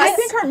 Yeah. And I This-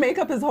 think her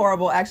makeup is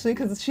horrible, actually,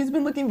 because she's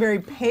been looking very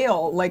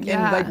pale, like,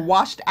 Yeah. and, like,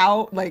 washed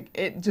out. Like,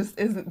 it just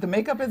isn't, the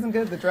makeup isn't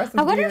good, the dress is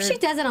I wonder weird. if she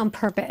does it on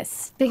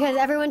purpose because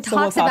everyone So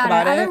we'll talks talk about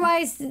about her. it.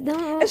 Otherwise,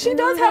 no. And she no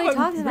does one really have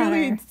talks a about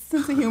really her.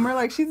 sense of humor.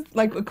 Like, she's,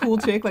 like, a cool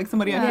chick, like,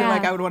 somebody I feel Yeah.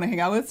 like I would want to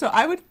hang out with. So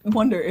I would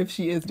wonder if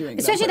she is doing it on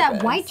Especially that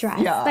purpose. white dress.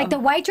 Yeah. Like the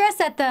white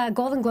dress at the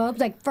Golden Globes,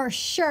 like for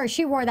sure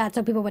she wore that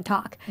so people would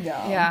talk.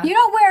 Yeah. Yeah. You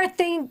don't wear a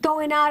thing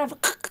going out of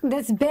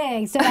this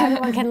big so that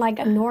everyone can like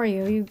ignore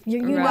you.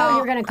 You know Right.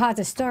 you're going to cause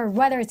a stir,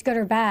 whether it's good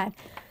or bad.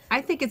 I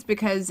think it's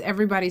because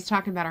everybody's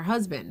talking about her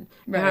husband.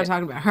 They're not Right.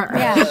 talking about her.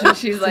 Yeah.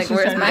 She's like, she's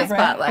where's trying my to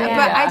different. spotlight?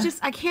 Yeah. But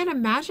I can't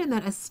imagine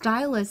that a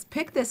stylist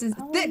picked this.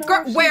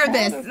 Girl, she wear had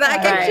this. a Like,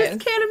 I stylist.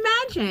 just can't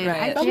imagine.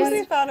 Right.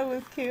 Somebody thought it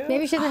was cute.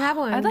 Maybe she doesn't have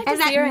one. I'd like to And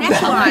that see her in neckline.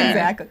 color.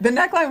 Exactly. The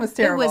neckline was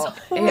terrible. was It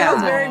horrible.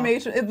 was very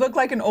major. It looked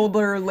like an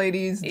older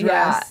lady's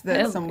dress that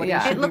It- somebody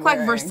yeah. should It be looked like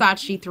wearing.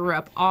 Versace threw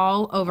up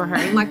all over her.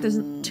 And like there's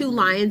two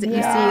lines that you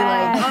see,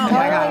 Yeah, like, oh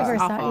my God, totally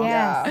it's awful. Versace.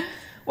 Yes. Yeah.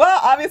 Well,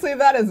 obviously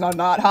that is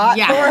not hot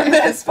Yeah. for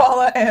Miss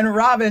Paula and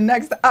Robin.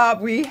 Next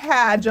up, we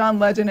had John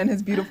Legend and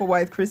his beautiful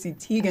wife, Chrissy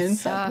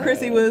Teigen.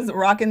 Chrissy was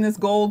rocking this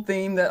gold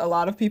theme that a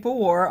lot of people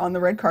wore on the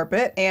red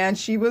carpet, and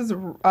she was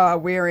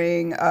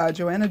wearing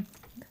Joanna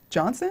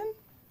Johnson.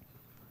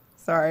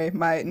 Sorry,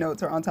 my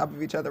notes are on top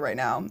of each other right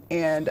now.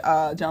 And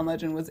John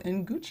Legend was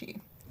in Gucci.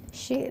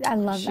 I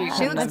love She that.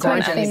 couldn't have That's my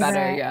done any better.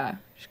 favorite. Yeah.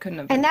 She couldn't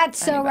have And done that's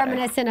so any better.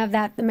 reminiscent of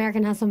that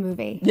American Hustle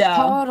movie. Yeah.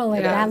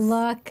 Totally. Yes. That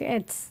look,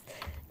 it's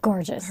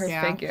gorgeous. Her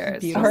Yeah, figure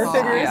is beautiful. Her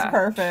figure is yeah.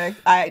 perfect.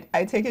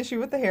 I take issue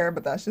with the hair,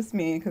 but that's just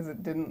me because it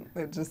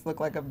just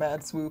looked like a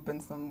bad swoop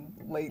and some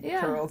late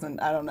Yeah. curls,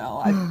 and I don't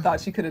know. I thought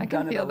she could have can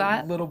done it feel a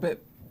that. little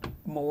bit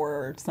more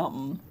or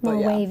something. But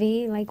More yeah.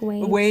 wavy, like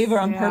waves. Wave or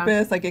on Yeah.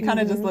 purpose, like it kind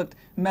of just looked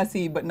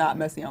messy, but not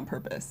messy on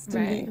purpose to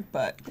me. Right.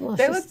 But Well,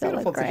 they she look still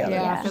beautiful look great. together.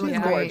 Yeah, she She's looks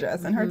great.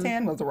 gorgeous, and her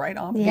tan was right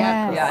on point.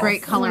 Yes. Yes.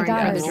 Great coloring Oh my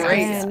of God, the her dress.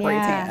 Great tan, spray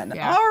yeah. tan.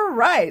 Yeah. All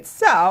right.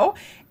 So,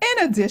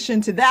 in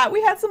addition to that,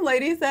 we had some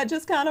ladies that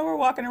just kind of were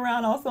walking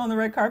around also on the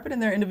red carpet in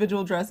their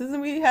individual dresses,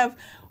 and we have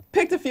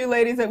picked a few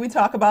ladies that we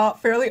talk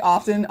about fairly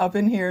often up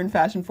in here in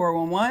Fashion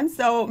 411.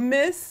 So,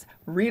 Miss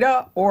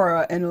Rita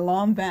Ora in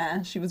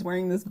Lanvin, she was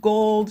wearing this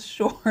gold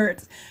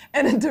short,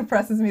 and it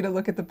depresses me to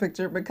look at the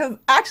picture because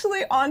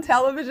actually on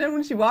television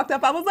when she walked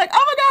up, I was like,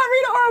 oh my God,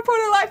 Rita Ora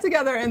put her life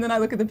together, and then I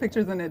look at the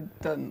pictures and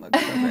it doesn't look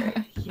so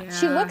great.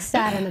 She looks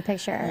sad in the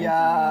picture.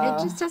 Yeah.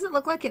 It just doesn't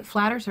look like it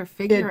flatters her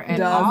figure It at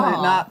doesn't,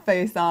 all. not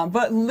face on.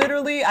 But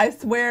literally, I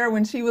swear,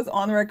 when she was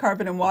on the red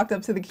carpet and walked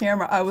up to the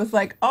camera, I was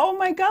like, oh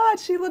my God,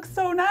 she looks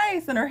so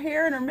nice. And her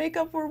hair and her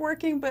makeup were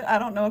working, but I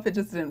don't know if it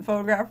just didn't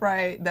photograph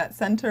right. That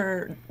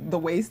center, the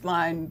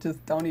waistline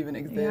just don't even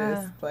exist.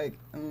 Yeah. Like,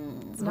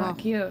 It's not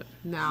cute.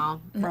 No.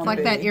 It's From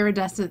like that Big.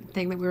 iridescent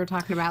thing that we were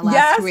talking about last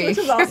yes, week. which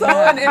is also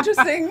an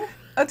interesting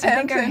I think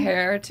attempt. her and-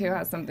 hair too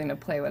has something to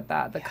play with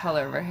that. The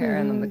color of her hair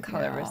and then the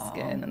color of her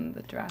skin and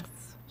the dress.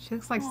 She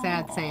looks like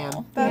Sad Sam.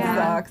 That Yeah.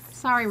 sucks.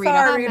 Sorry, Rita.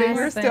 Sorry, Hot Rita, mess.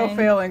 you're still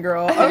failing,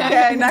 girl.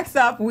 Okay, next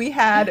up we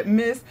had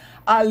Miss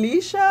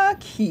Alicia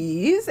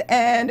Keys,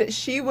 and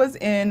she was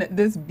in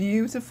this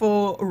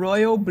beautiful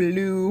royal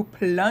blue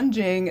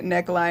plunging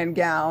neckline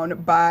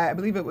gown by, I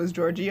believe it was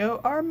Giorgio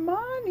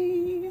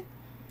Armani.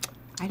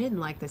 I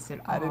didn't like this at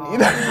all. I didn't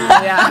either.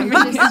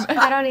 Yeah.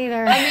 I don't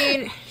either. I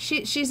mean,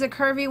 she's a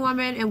curvy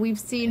woman, and we've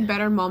seen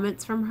better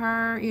moments from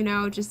her. You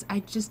know, I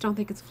just don't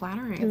think it's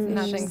flattering. It's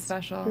Nothing just-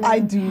 special. I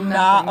do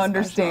not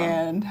Nothing special.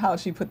 understand how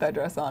she put that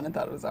dress on and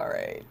thought it was all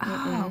right.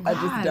 Oh, I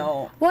just God.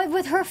 don't. Well,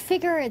 with her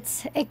figure,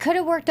 it could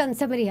have worked on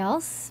somebody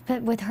else,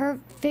 but with her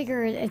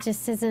figure, it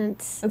just isn't.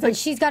 It's like-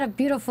 she's got a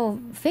beautiful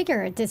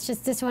figure. It's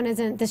just this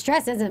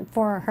dress isn't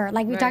for her.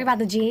 Like we talked Right. about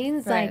the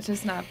jeans, Right, like it's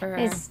just not for her.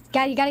 you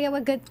got to get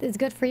what good is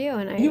good for you.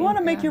 And You want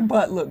to make your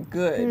butt look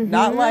good,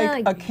 not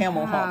like a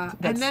camel hump.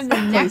 And that's then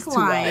the placed too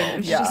well. neckline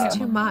is just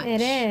too much.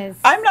 It is.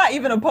 I'm not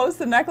even opposed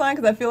to the neckline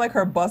because I feel like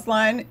her bust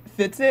line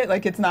fits it.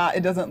 Like it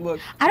doesn't look.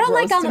 I don't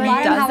like gross on to the me.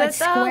 bottom Does how it it's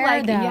though? square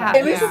Like, though. yeah.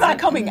 At least it's not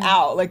coming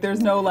out. Like there's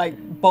no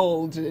like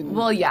bulge. And,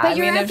 Well, yeah. But I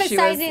you're mean, if she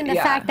was- emphasizing the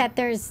yeah. fact that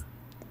there's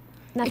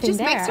nothing It just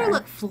there. makes her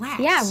look flat.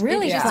 Yeah,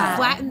 really it just flat.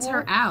 flattens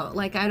her out.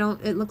 Like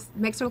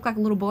makes her look like a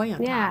little boy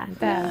on Yeah, top. it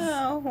does.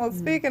 Oh, well,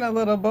 speaking of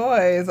little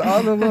boys,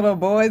 all the little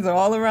boys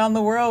all around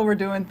the world were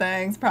doing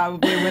things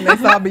probably when they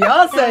saw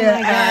Beyonce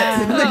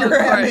at the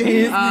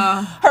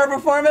Grammys. Her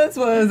performance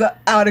was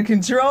out of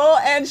control,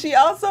 and she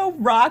also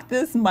rocked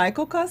this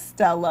Michael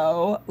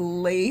Costello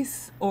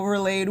lace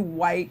overlaid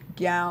white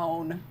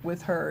gown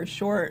with her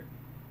short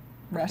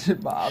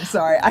ratchet bob.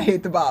 Sorry, I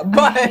hate the bob. I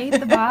But hate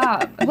the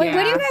bob. What do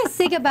Yeah. you guys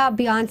think about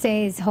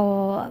Beyonce's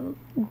whole,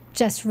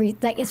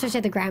 like, especially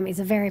at the Grammys,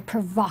 a very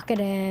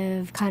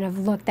provocative kind of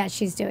look that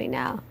she's doing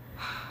now?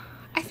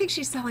 I think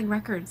she's selling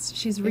records.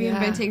 She's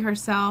reinventing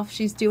herself.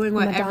 She's doing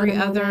what Madonna every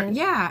other,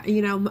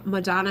 moment.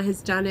 Madonna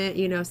has done it.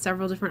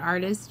 Several different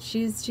artists.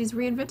 She's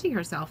reinventing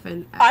herself,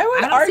 and I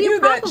would don't see a argue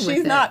that problem with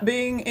she's it. not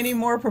being any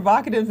more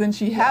provocative than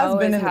she has been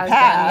always in the has been.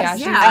 past. Yeah,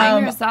 she's Yeah.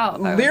 being herself. I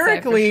would say, for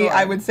Lyrically, sure.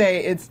 I would say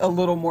it's a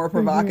little more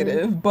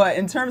provocative, but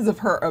in terms of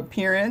her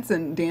appearance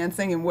and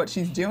dancing and what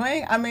she's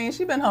doing, I mean,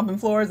 she's been humping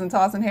floors and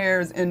tossing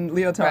hairs in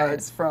leotards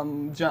Right.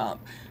 from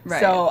jump.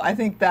 Right. So I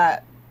think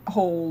that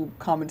whole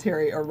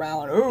commentary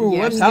around, Yeah,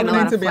 what's she's getting a happening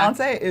lot to of flack.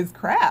 Beyonce is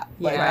crap.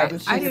 Like, Yeah,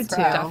 just I think do it's too.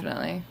 crap.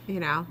 Definitely.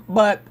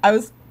 But I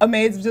was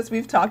amazed, just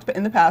we've talked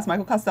in the past,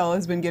 Michael Costello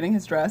has been getting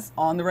his dress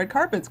on the red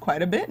carpets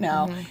quite a bit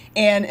now.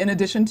 And in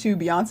addition to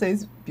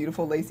Beyonce's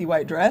beautiful lacy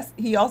white dress,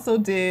 he also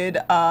did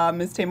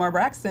Miss Tamar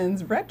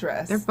Braxton's red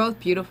dress. They're both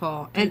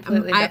beautiful and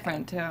Completely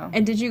different, too.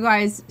 And did you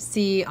guys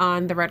see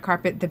on the red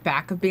carpet the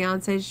back of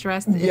Beyonce's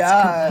dress? It's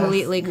Yes,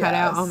 completely cut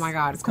out. yes. Oh my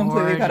God, It's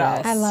completely cut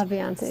out. gorgeous. I love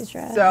Beyonce's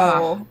dress.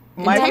 So,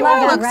 And I Tamar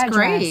love that looks red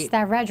great. dress.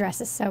 That red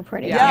dress is so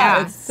pretty.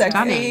 Yeah. it's sexy,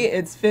 stunning.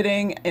 it's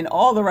fitting in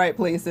all the right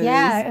places.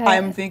 Yeah,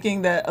 I'm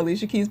thinking that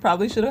Alicia Keys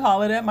probably should have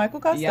hollered at Michael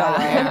Costello.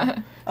 Yeah.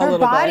 A Her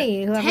little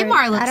body, whoever,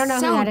 Tamar looks I don't know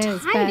so who that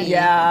is, tiny. but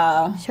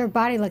Yeah. her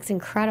body looks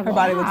incredible. Her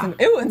body looks.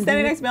 Ew, and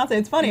standing next to Beyonce,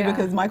 it's funny Yeah.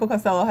 because Michael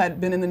Costello had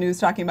been in the news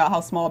talking about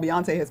how small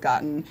Beyonce has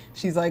gotten.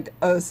 She's like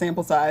a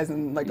sample size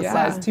and like a Yeah.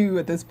 size 2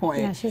 at this point.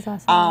 Yeah, she's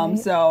awesome. Right?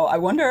 So I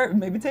wonder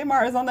maybe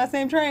Tamar is on that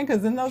same train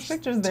because in those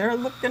pictures they're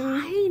looking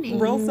Tiny.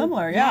 real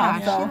similar. Yeah.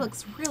 Yeah, So she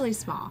looks really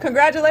small.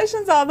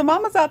 congratulations, all the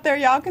mamas out there.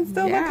 Y'all can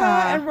still look Yeah.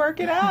 hot and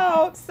work it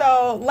out.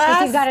 So If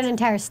last. you've got an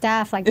entire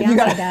staff like If you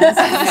Beyonce got-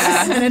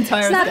 does. An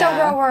entire It's not the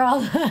staff. real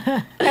world.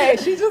 Hey,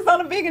 she's just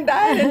on a vegan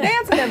diet and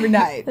dancing every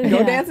night. Go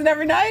Yeah. dancing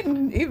every night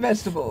and eat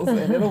vegetables,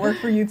 and it'll work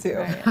for you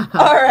too.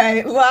 All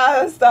right,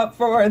 last up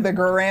for the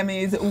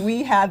Grammys,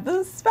 we had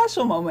the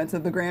special moments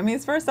of the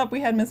Grammys. First up,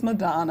 we had Miss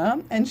Madonna,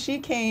 and she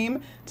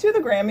came to the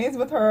Grammys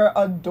with her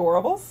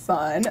adorable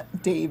son,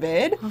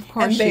 David. Of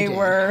course and she they did.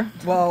 were,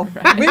 well,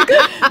 we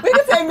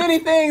could say many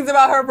things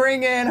about her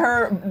bringing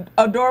her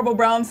adorable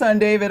brown son,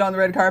 David, on the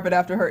red carpet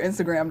after her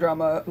Instagram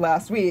drama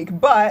last week,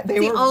 but they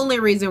The were only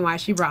reason why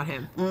she brought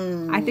him.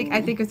 I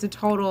think it's a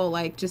total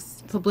like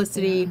just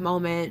publicity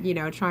moment.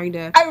 Trying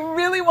to. I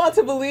really want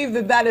to believe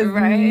that that is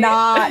Right?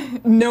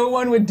 not, no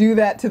one would do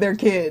that to their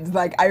kids.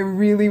 Like, I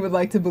really would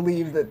like to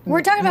believe that.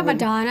 We're talking about you would-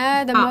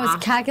 Madonna, the Uh-uh.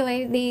 most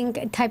calculating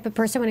type of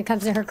person when it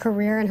comes to her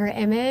career and her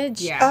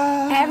image. Yeah.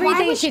 Uh,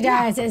 Everything would she she-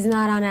 does is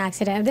not on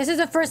accident. This is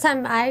the first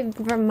time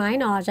from my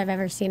knowledge, I've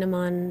ever seen him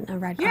on a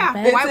red Yeah.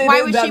 carpet.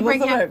 Why would that she bring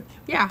was him? right.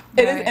 Yeah.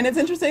 It is, and it's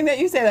interesting that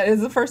you say that. It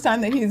is the first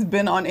time that he's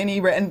been on any,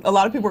 and a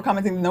lot of people were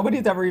commenting that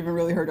nobody's ever even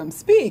really heard him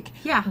speak.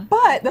 Yeah.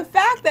 But the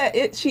fact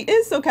that she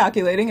is so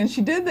calculating, and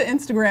she did the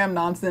Instagram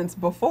nonsense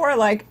before,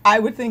 like, I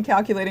would think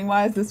calculating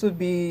wise, this would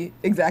be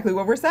exactly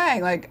what we're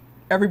saying. Like,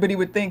 everybody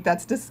would think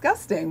that's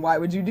disgusting. Why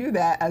would you do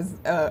that as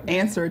an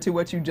answer to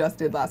what you just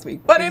did last week?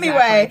 But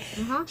anyway,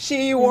 Uh-huh.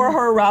 she wore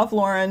her Ralph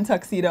Lauren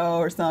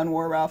tuxedo. Her son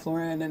wore Ralph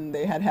Lauren, and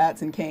they had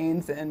hats and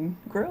canes and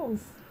grills.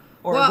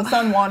 Or Well- the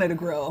son wanted a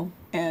grill,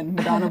 and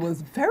Madonna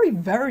was very,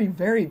 very,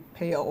 very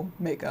pale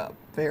makeup.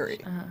 Very.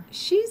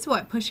 She's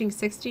pushing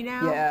 60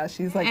 now. Yeah,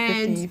 she's like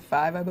And-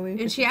 55, I believe.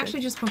 And she 56. actually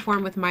just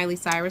performed with Miley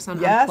Cyrus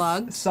on Yes,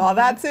 Unplugged. saw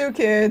that too,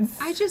 kids.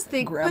 I just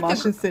think Grandma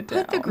should sit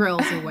put the down.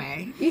 grills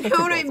away. You Put know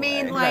the what I grills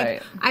mean? away. Like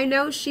Right. I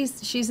know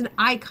she's an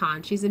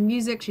icon. She's in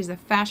music. She's a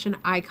fashion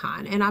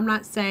icon. And I'm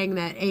not saying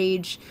that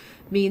age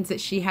means that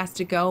she has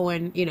to go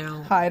and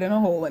Hide in a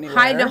hole anywhere.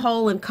 hide in a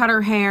hole and cut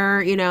her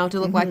hair, to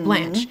look like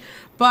Blanche.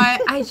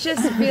 But I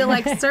just feel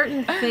like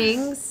certain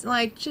things,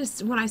 like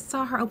just when I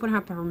saw her open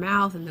up her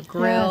mouth and the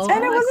grill, And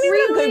it I'm wasn't like, even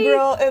a really? good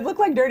grill. It looked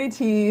like dirty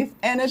teeth.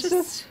 And it's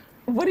just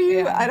what do you,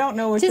 Yeah. I don't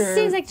know what Just you're.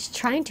 seems like she's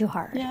trying too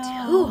hard.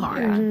 Too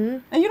hard.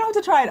 And you don't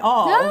have to try it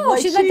all. No,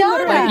 she's she Madonna.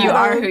 literally Like you could've-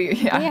 are who you.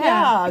 Yeah.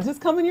 Yeah, just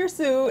come in your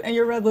suit and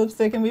your red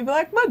lipstick and we'd be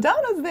like,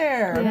 Madonna's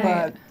there.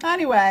 Right. But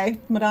anyway,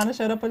 Madonna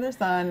showed up with her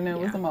son and it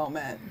was Yeah. a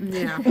moment.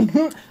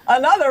 Yeah.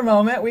 Another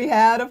moment we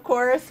had, of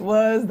course,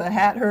 was the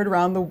hat heard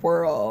around the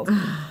world.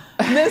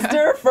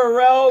 Mr.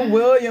 Pharrell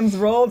Williams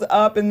rolled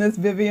up in this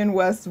Vivienne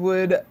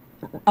Westwood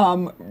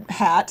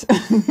hat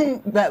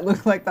that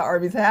looked like the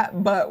Arby's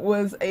hat, but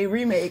was a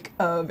remake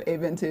of a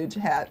vintage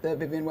hat that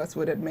Vivienne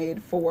Westwood had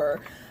made for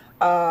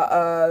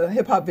a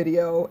hip-hop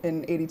video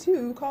in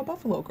 '82 called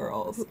Buffalo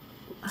Girls.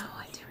 Oh,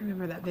 I do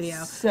remember that video.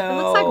 So It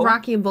looks like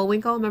Rocky and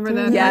Bullwinkle. Remember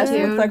that? Yes, it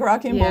cartoon? looks like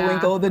Rocky and Yeah.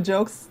 Bullwinkle. The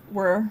jokes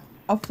were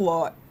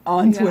afloat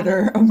on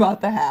Twitter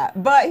about the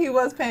hat, but he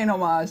was paying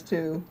homage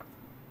to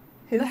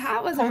his The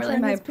hat wasn't culture really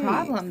and my his piece.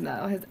 problem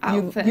though. His You,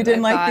 outfit. you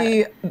didn't I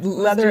like thought, the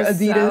leather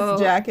just Adidas so-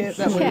 jacket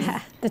that was Yeah.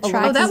 the little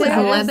tracksuit. Oh, that was Yeah.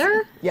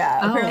 leather? Yeah,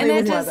 Oh. apparently And it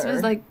it was just leather.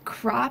 was like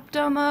cropped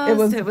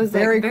almost. It was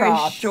very like very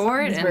cropped.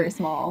 short. It was and very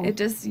small. It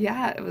just,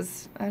 yeah, it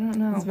was, I don't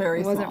know. It was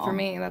very wasn't small. for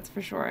me, that's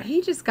for sure.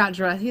 He just got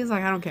dressed. He was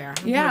like, I don't care.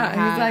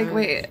 Yeah, he's like,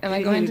 wait, am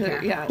I going to,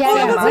 Yeah, see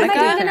what am I Monica?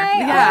 doing tonight?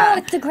 Yeah. Oh,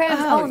 it's the Grams.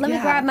 Oh, let me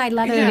yeah. grab my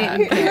leather. Yeah.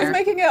 He was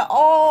making it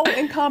all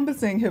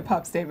encompassing hip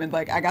hop statement.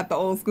 Like, I got the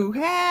old school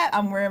hat,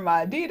 I'm wearing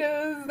my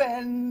Adidas,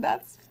 and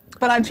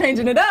but I'm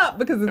changing it up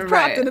because it's cropped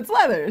Right. and it's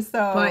leather.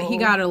 So, But he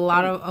got a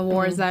lot of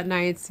awards that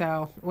night,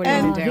 so what are you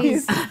and going to do?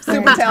 he's Very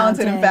super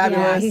talented and talented.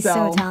 fabulous. Yeah, he's so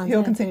so talented.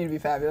 he'll continue to be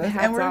fabulous.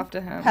 Hats and off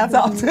to him. Hats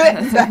off to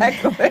him.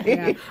 Exactly.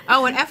 Yeah.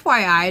 Oh, and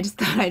FYI, I just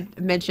thought I'd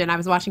mention, I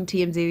was watching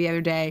TMZ the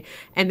other day,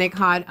 and they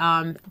caught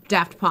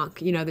Daft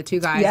Punk, you know, the two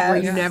guys, where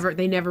Yes.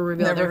 they never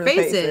reveal Never their reveal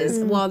faces.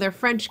 faces. Well, they're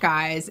French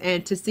guys,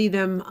 and to see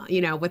them,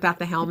 you know, without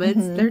the helmets,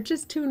 they're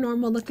just two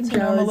normal-looking Joes.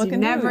 normal-looking You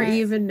never dudes.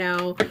 even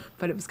know,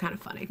 but it was kind of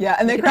funny. Yeah,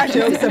 and they crack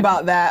jokes about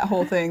that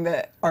whole thing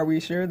that, are we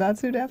sure that's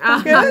who Daft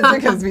Punk is?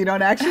 Because we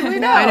don't actually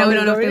know. I know, we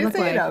don't know if We've they look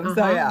seen like. them.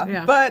 So Yeah.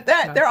 yeah. But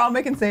they're all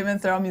making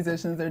statements. They're all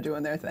musicians. They're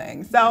doing their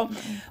thing. So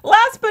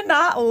last but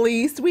not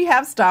least, we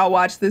have Style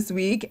Watch this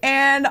week.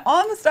 And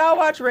on the Style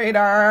Watch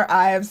radar,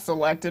 I have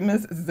selected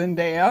Miss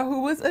Zendaya,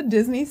 who was a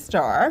Disney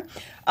star.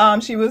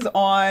 She was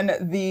on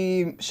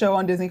the show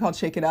on Disney called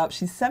Shake It Up.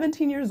 She's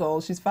 17 years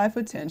old. She's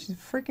 5'10". She's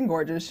freaking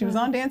gorgeous. She was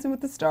on Dancing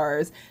with the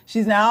Stars.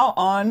 She's now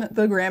on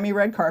the Grammy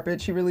red carpet.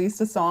 She released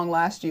a song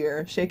last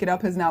year. Shake It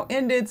Up has now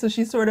ended, so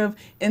she's sort of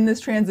in this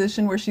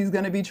transition where she's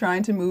going to be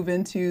trying to move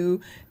into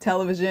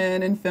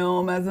television and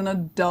film as an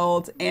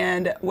adult.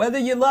 And whether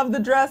you love the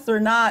dress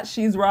or not,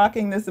 she's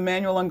rocking this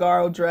Emmanuel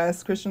Ungaro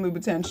dress, Christian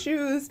Louboutin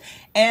shoes,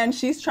 and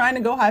she's trying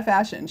to go high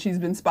fashion. She's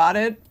been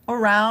spotted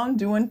around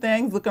doing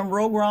things, looking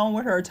real grown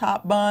with her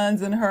top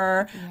buns and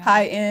her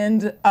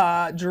high-end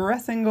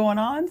dressing going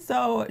on.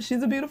 So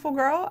she's a beautiful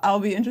girl. I'll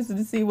be interested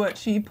to see what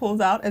she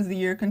pulls out as the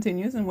year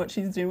continues and what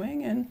she's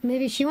doing. And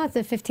Maybe she wants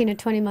a $15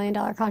 to $20 million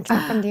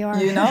contract from Dior.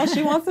 you know,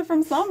 she wants it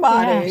from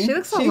somebody. She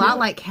looks a lot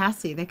like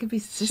Cassie. They could be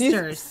She's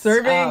sisters.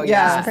 serving, Oh,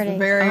 yeah, She's pretty.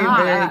 very, Oh,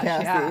 very gosh,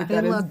 Cassie. yeah. That They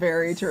is look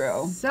very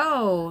true.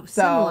 So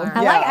similar.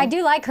 Yeah. I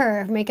do like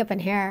her makeup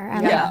and hair.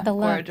 I Yeah. like the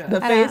look. Gorgeous.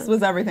 The I face don't-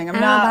 was everything. I'm I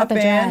don't know not about a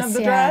the fan dress, of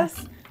the yeah.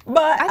 dress,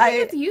 but I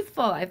think it's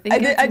youthful. I think I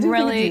do it's think it's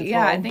really,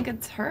 yeah, I youthful. think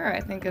it's her. I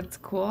think it's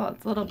cool.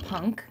 It's a little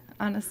punk,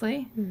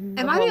 honestly.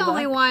 Am I the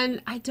only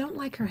one? I don't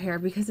like her hair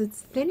because it's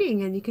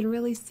thinning and you can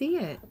really see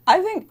it.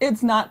 I think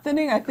it's not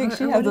thinning. I think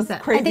she Or has what is this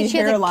that? crazy I think she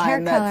has a hairline hair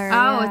color. that's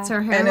Oh, yeah. it's her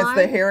and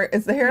hairline.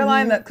 it's the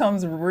hairline that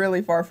comes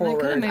really far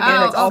forward, and maybe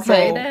it's also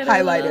okay.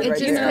 highlighted It right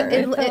just there.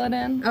 fill it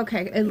in.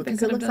 Okay, because could've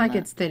it looks done like that.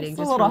 it's thinning. It's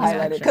a just little from this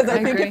highlighted picture. because I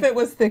think agree. if it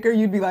was thicker,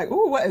 you'd be like,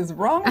 "Ooh, what is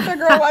wrong with that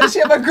girl? Why does she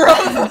have a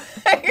growth?"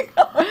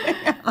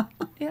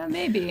 Yeah,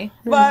 maybe.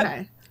 But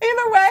Okay.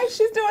 either way,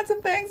 she's doing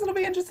some things. It'll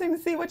be interesting to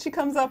see what she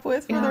comes up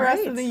with for the rest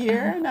Right. of the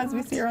year, and as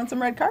we see her on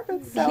some red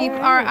carpets. So Keep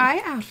our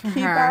eye out for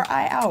keep her. our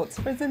eye out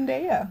for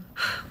Zendaya.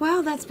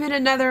 Well, that's been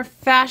another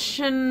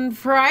Fashion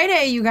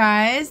Friday, you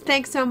guys.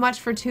 Thanks so much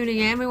for tuning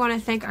in. We want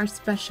to thank our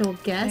special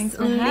guest, Thanks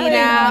for Leyna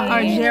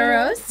having me.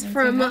 Argyros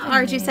from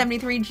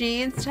RG73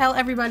 Jeans. Tell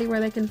everybody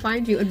where they can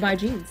find you and buy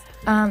jeans.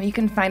 You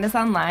can find us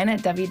online at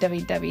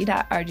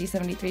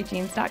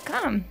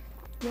www.rg73jeans.com.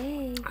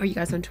 Yay. Are you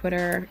guys on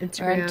Twitter, Or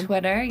Instagram? on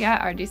Twitter,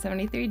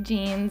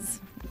 RG73jeans,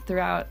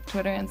 throughout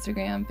Twitter,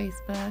 Instagram,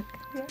 Facebook.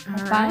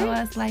 Follow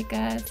us, like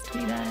us,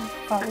 tweet us.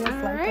 Follow us, All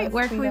like right, us,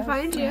 where can tweet we us.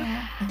 find you?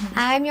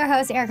 I'm your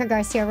host, Erica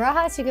Garcia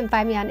Rojas. You can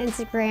find me on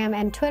Instagram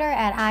and Twitter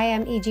at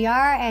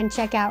IamEGR and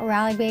check out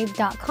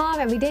rallybabe.com.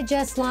 And we did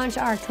just launch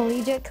our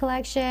collegiate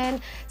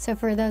collection. So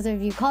for those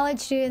of you college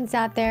students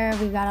out there,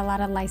 we've got a lot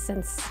of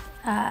licensed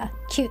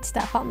cute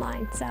stuff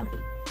online. So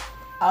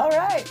All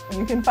right.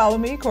 You can follow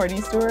me,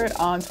 Courtney Stewart,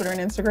 on Twitter and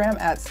Instagram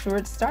at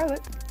Stewart Starlet.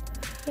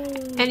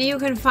 And you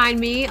can find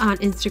me on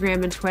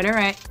Instagram and Twitter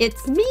at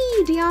It's Me,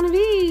 Deanna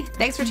V.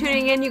 Thanks for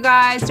tuning in, you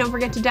guys. Don't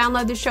forget to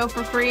download the show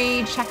for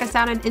free. Check us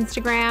out on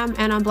Instagram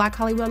and on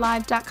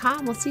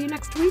BlackHollywoodLive.com. We'll see you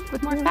next week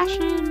with more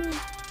fashion.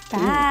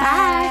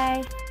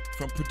 bye.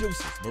 From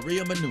producers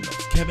Maria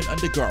Menounos, Kevin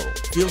Undergaro,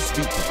 Phil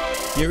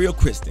Svita, Dario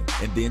Kristen,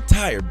 and the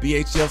entire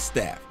BHL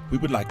staff, we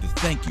would like to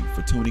thank you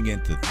for tuning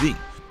in to the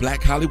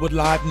Black Hollywood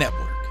Live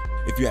Network.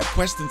 If you have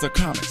questions or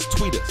comments,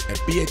 tweet us at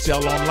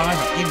BHL Online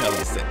or email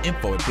us at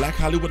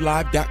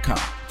info@blackhollywoodlive.com.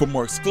 For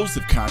more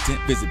exclusive content,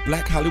 visit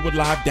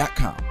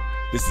blackhollywoodlive.com.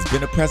 This has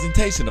been a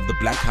presentation of the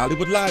Black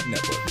Hollywood Live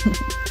Network.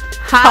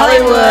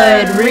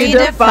 Hollywood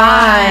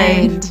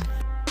redefined.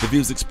 The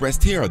views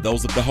expressed here are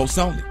those of the hosts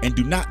only and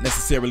do not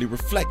necessarily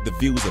reflect the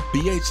views of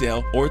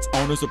BHL or its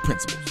owners or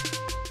principals.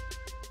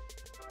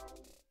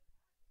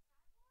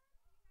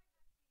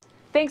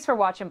 Thanks for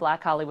watching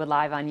Black Hollywood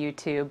Live on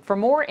YouTube. For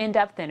more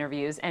in-depth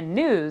interviews and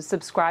news,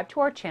 subscribe to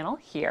our channel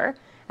here,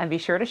 and be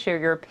sure to share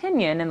your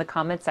opinion in the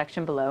comment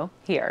section below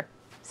here.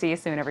 See you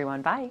soon,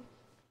 everyone. Bye.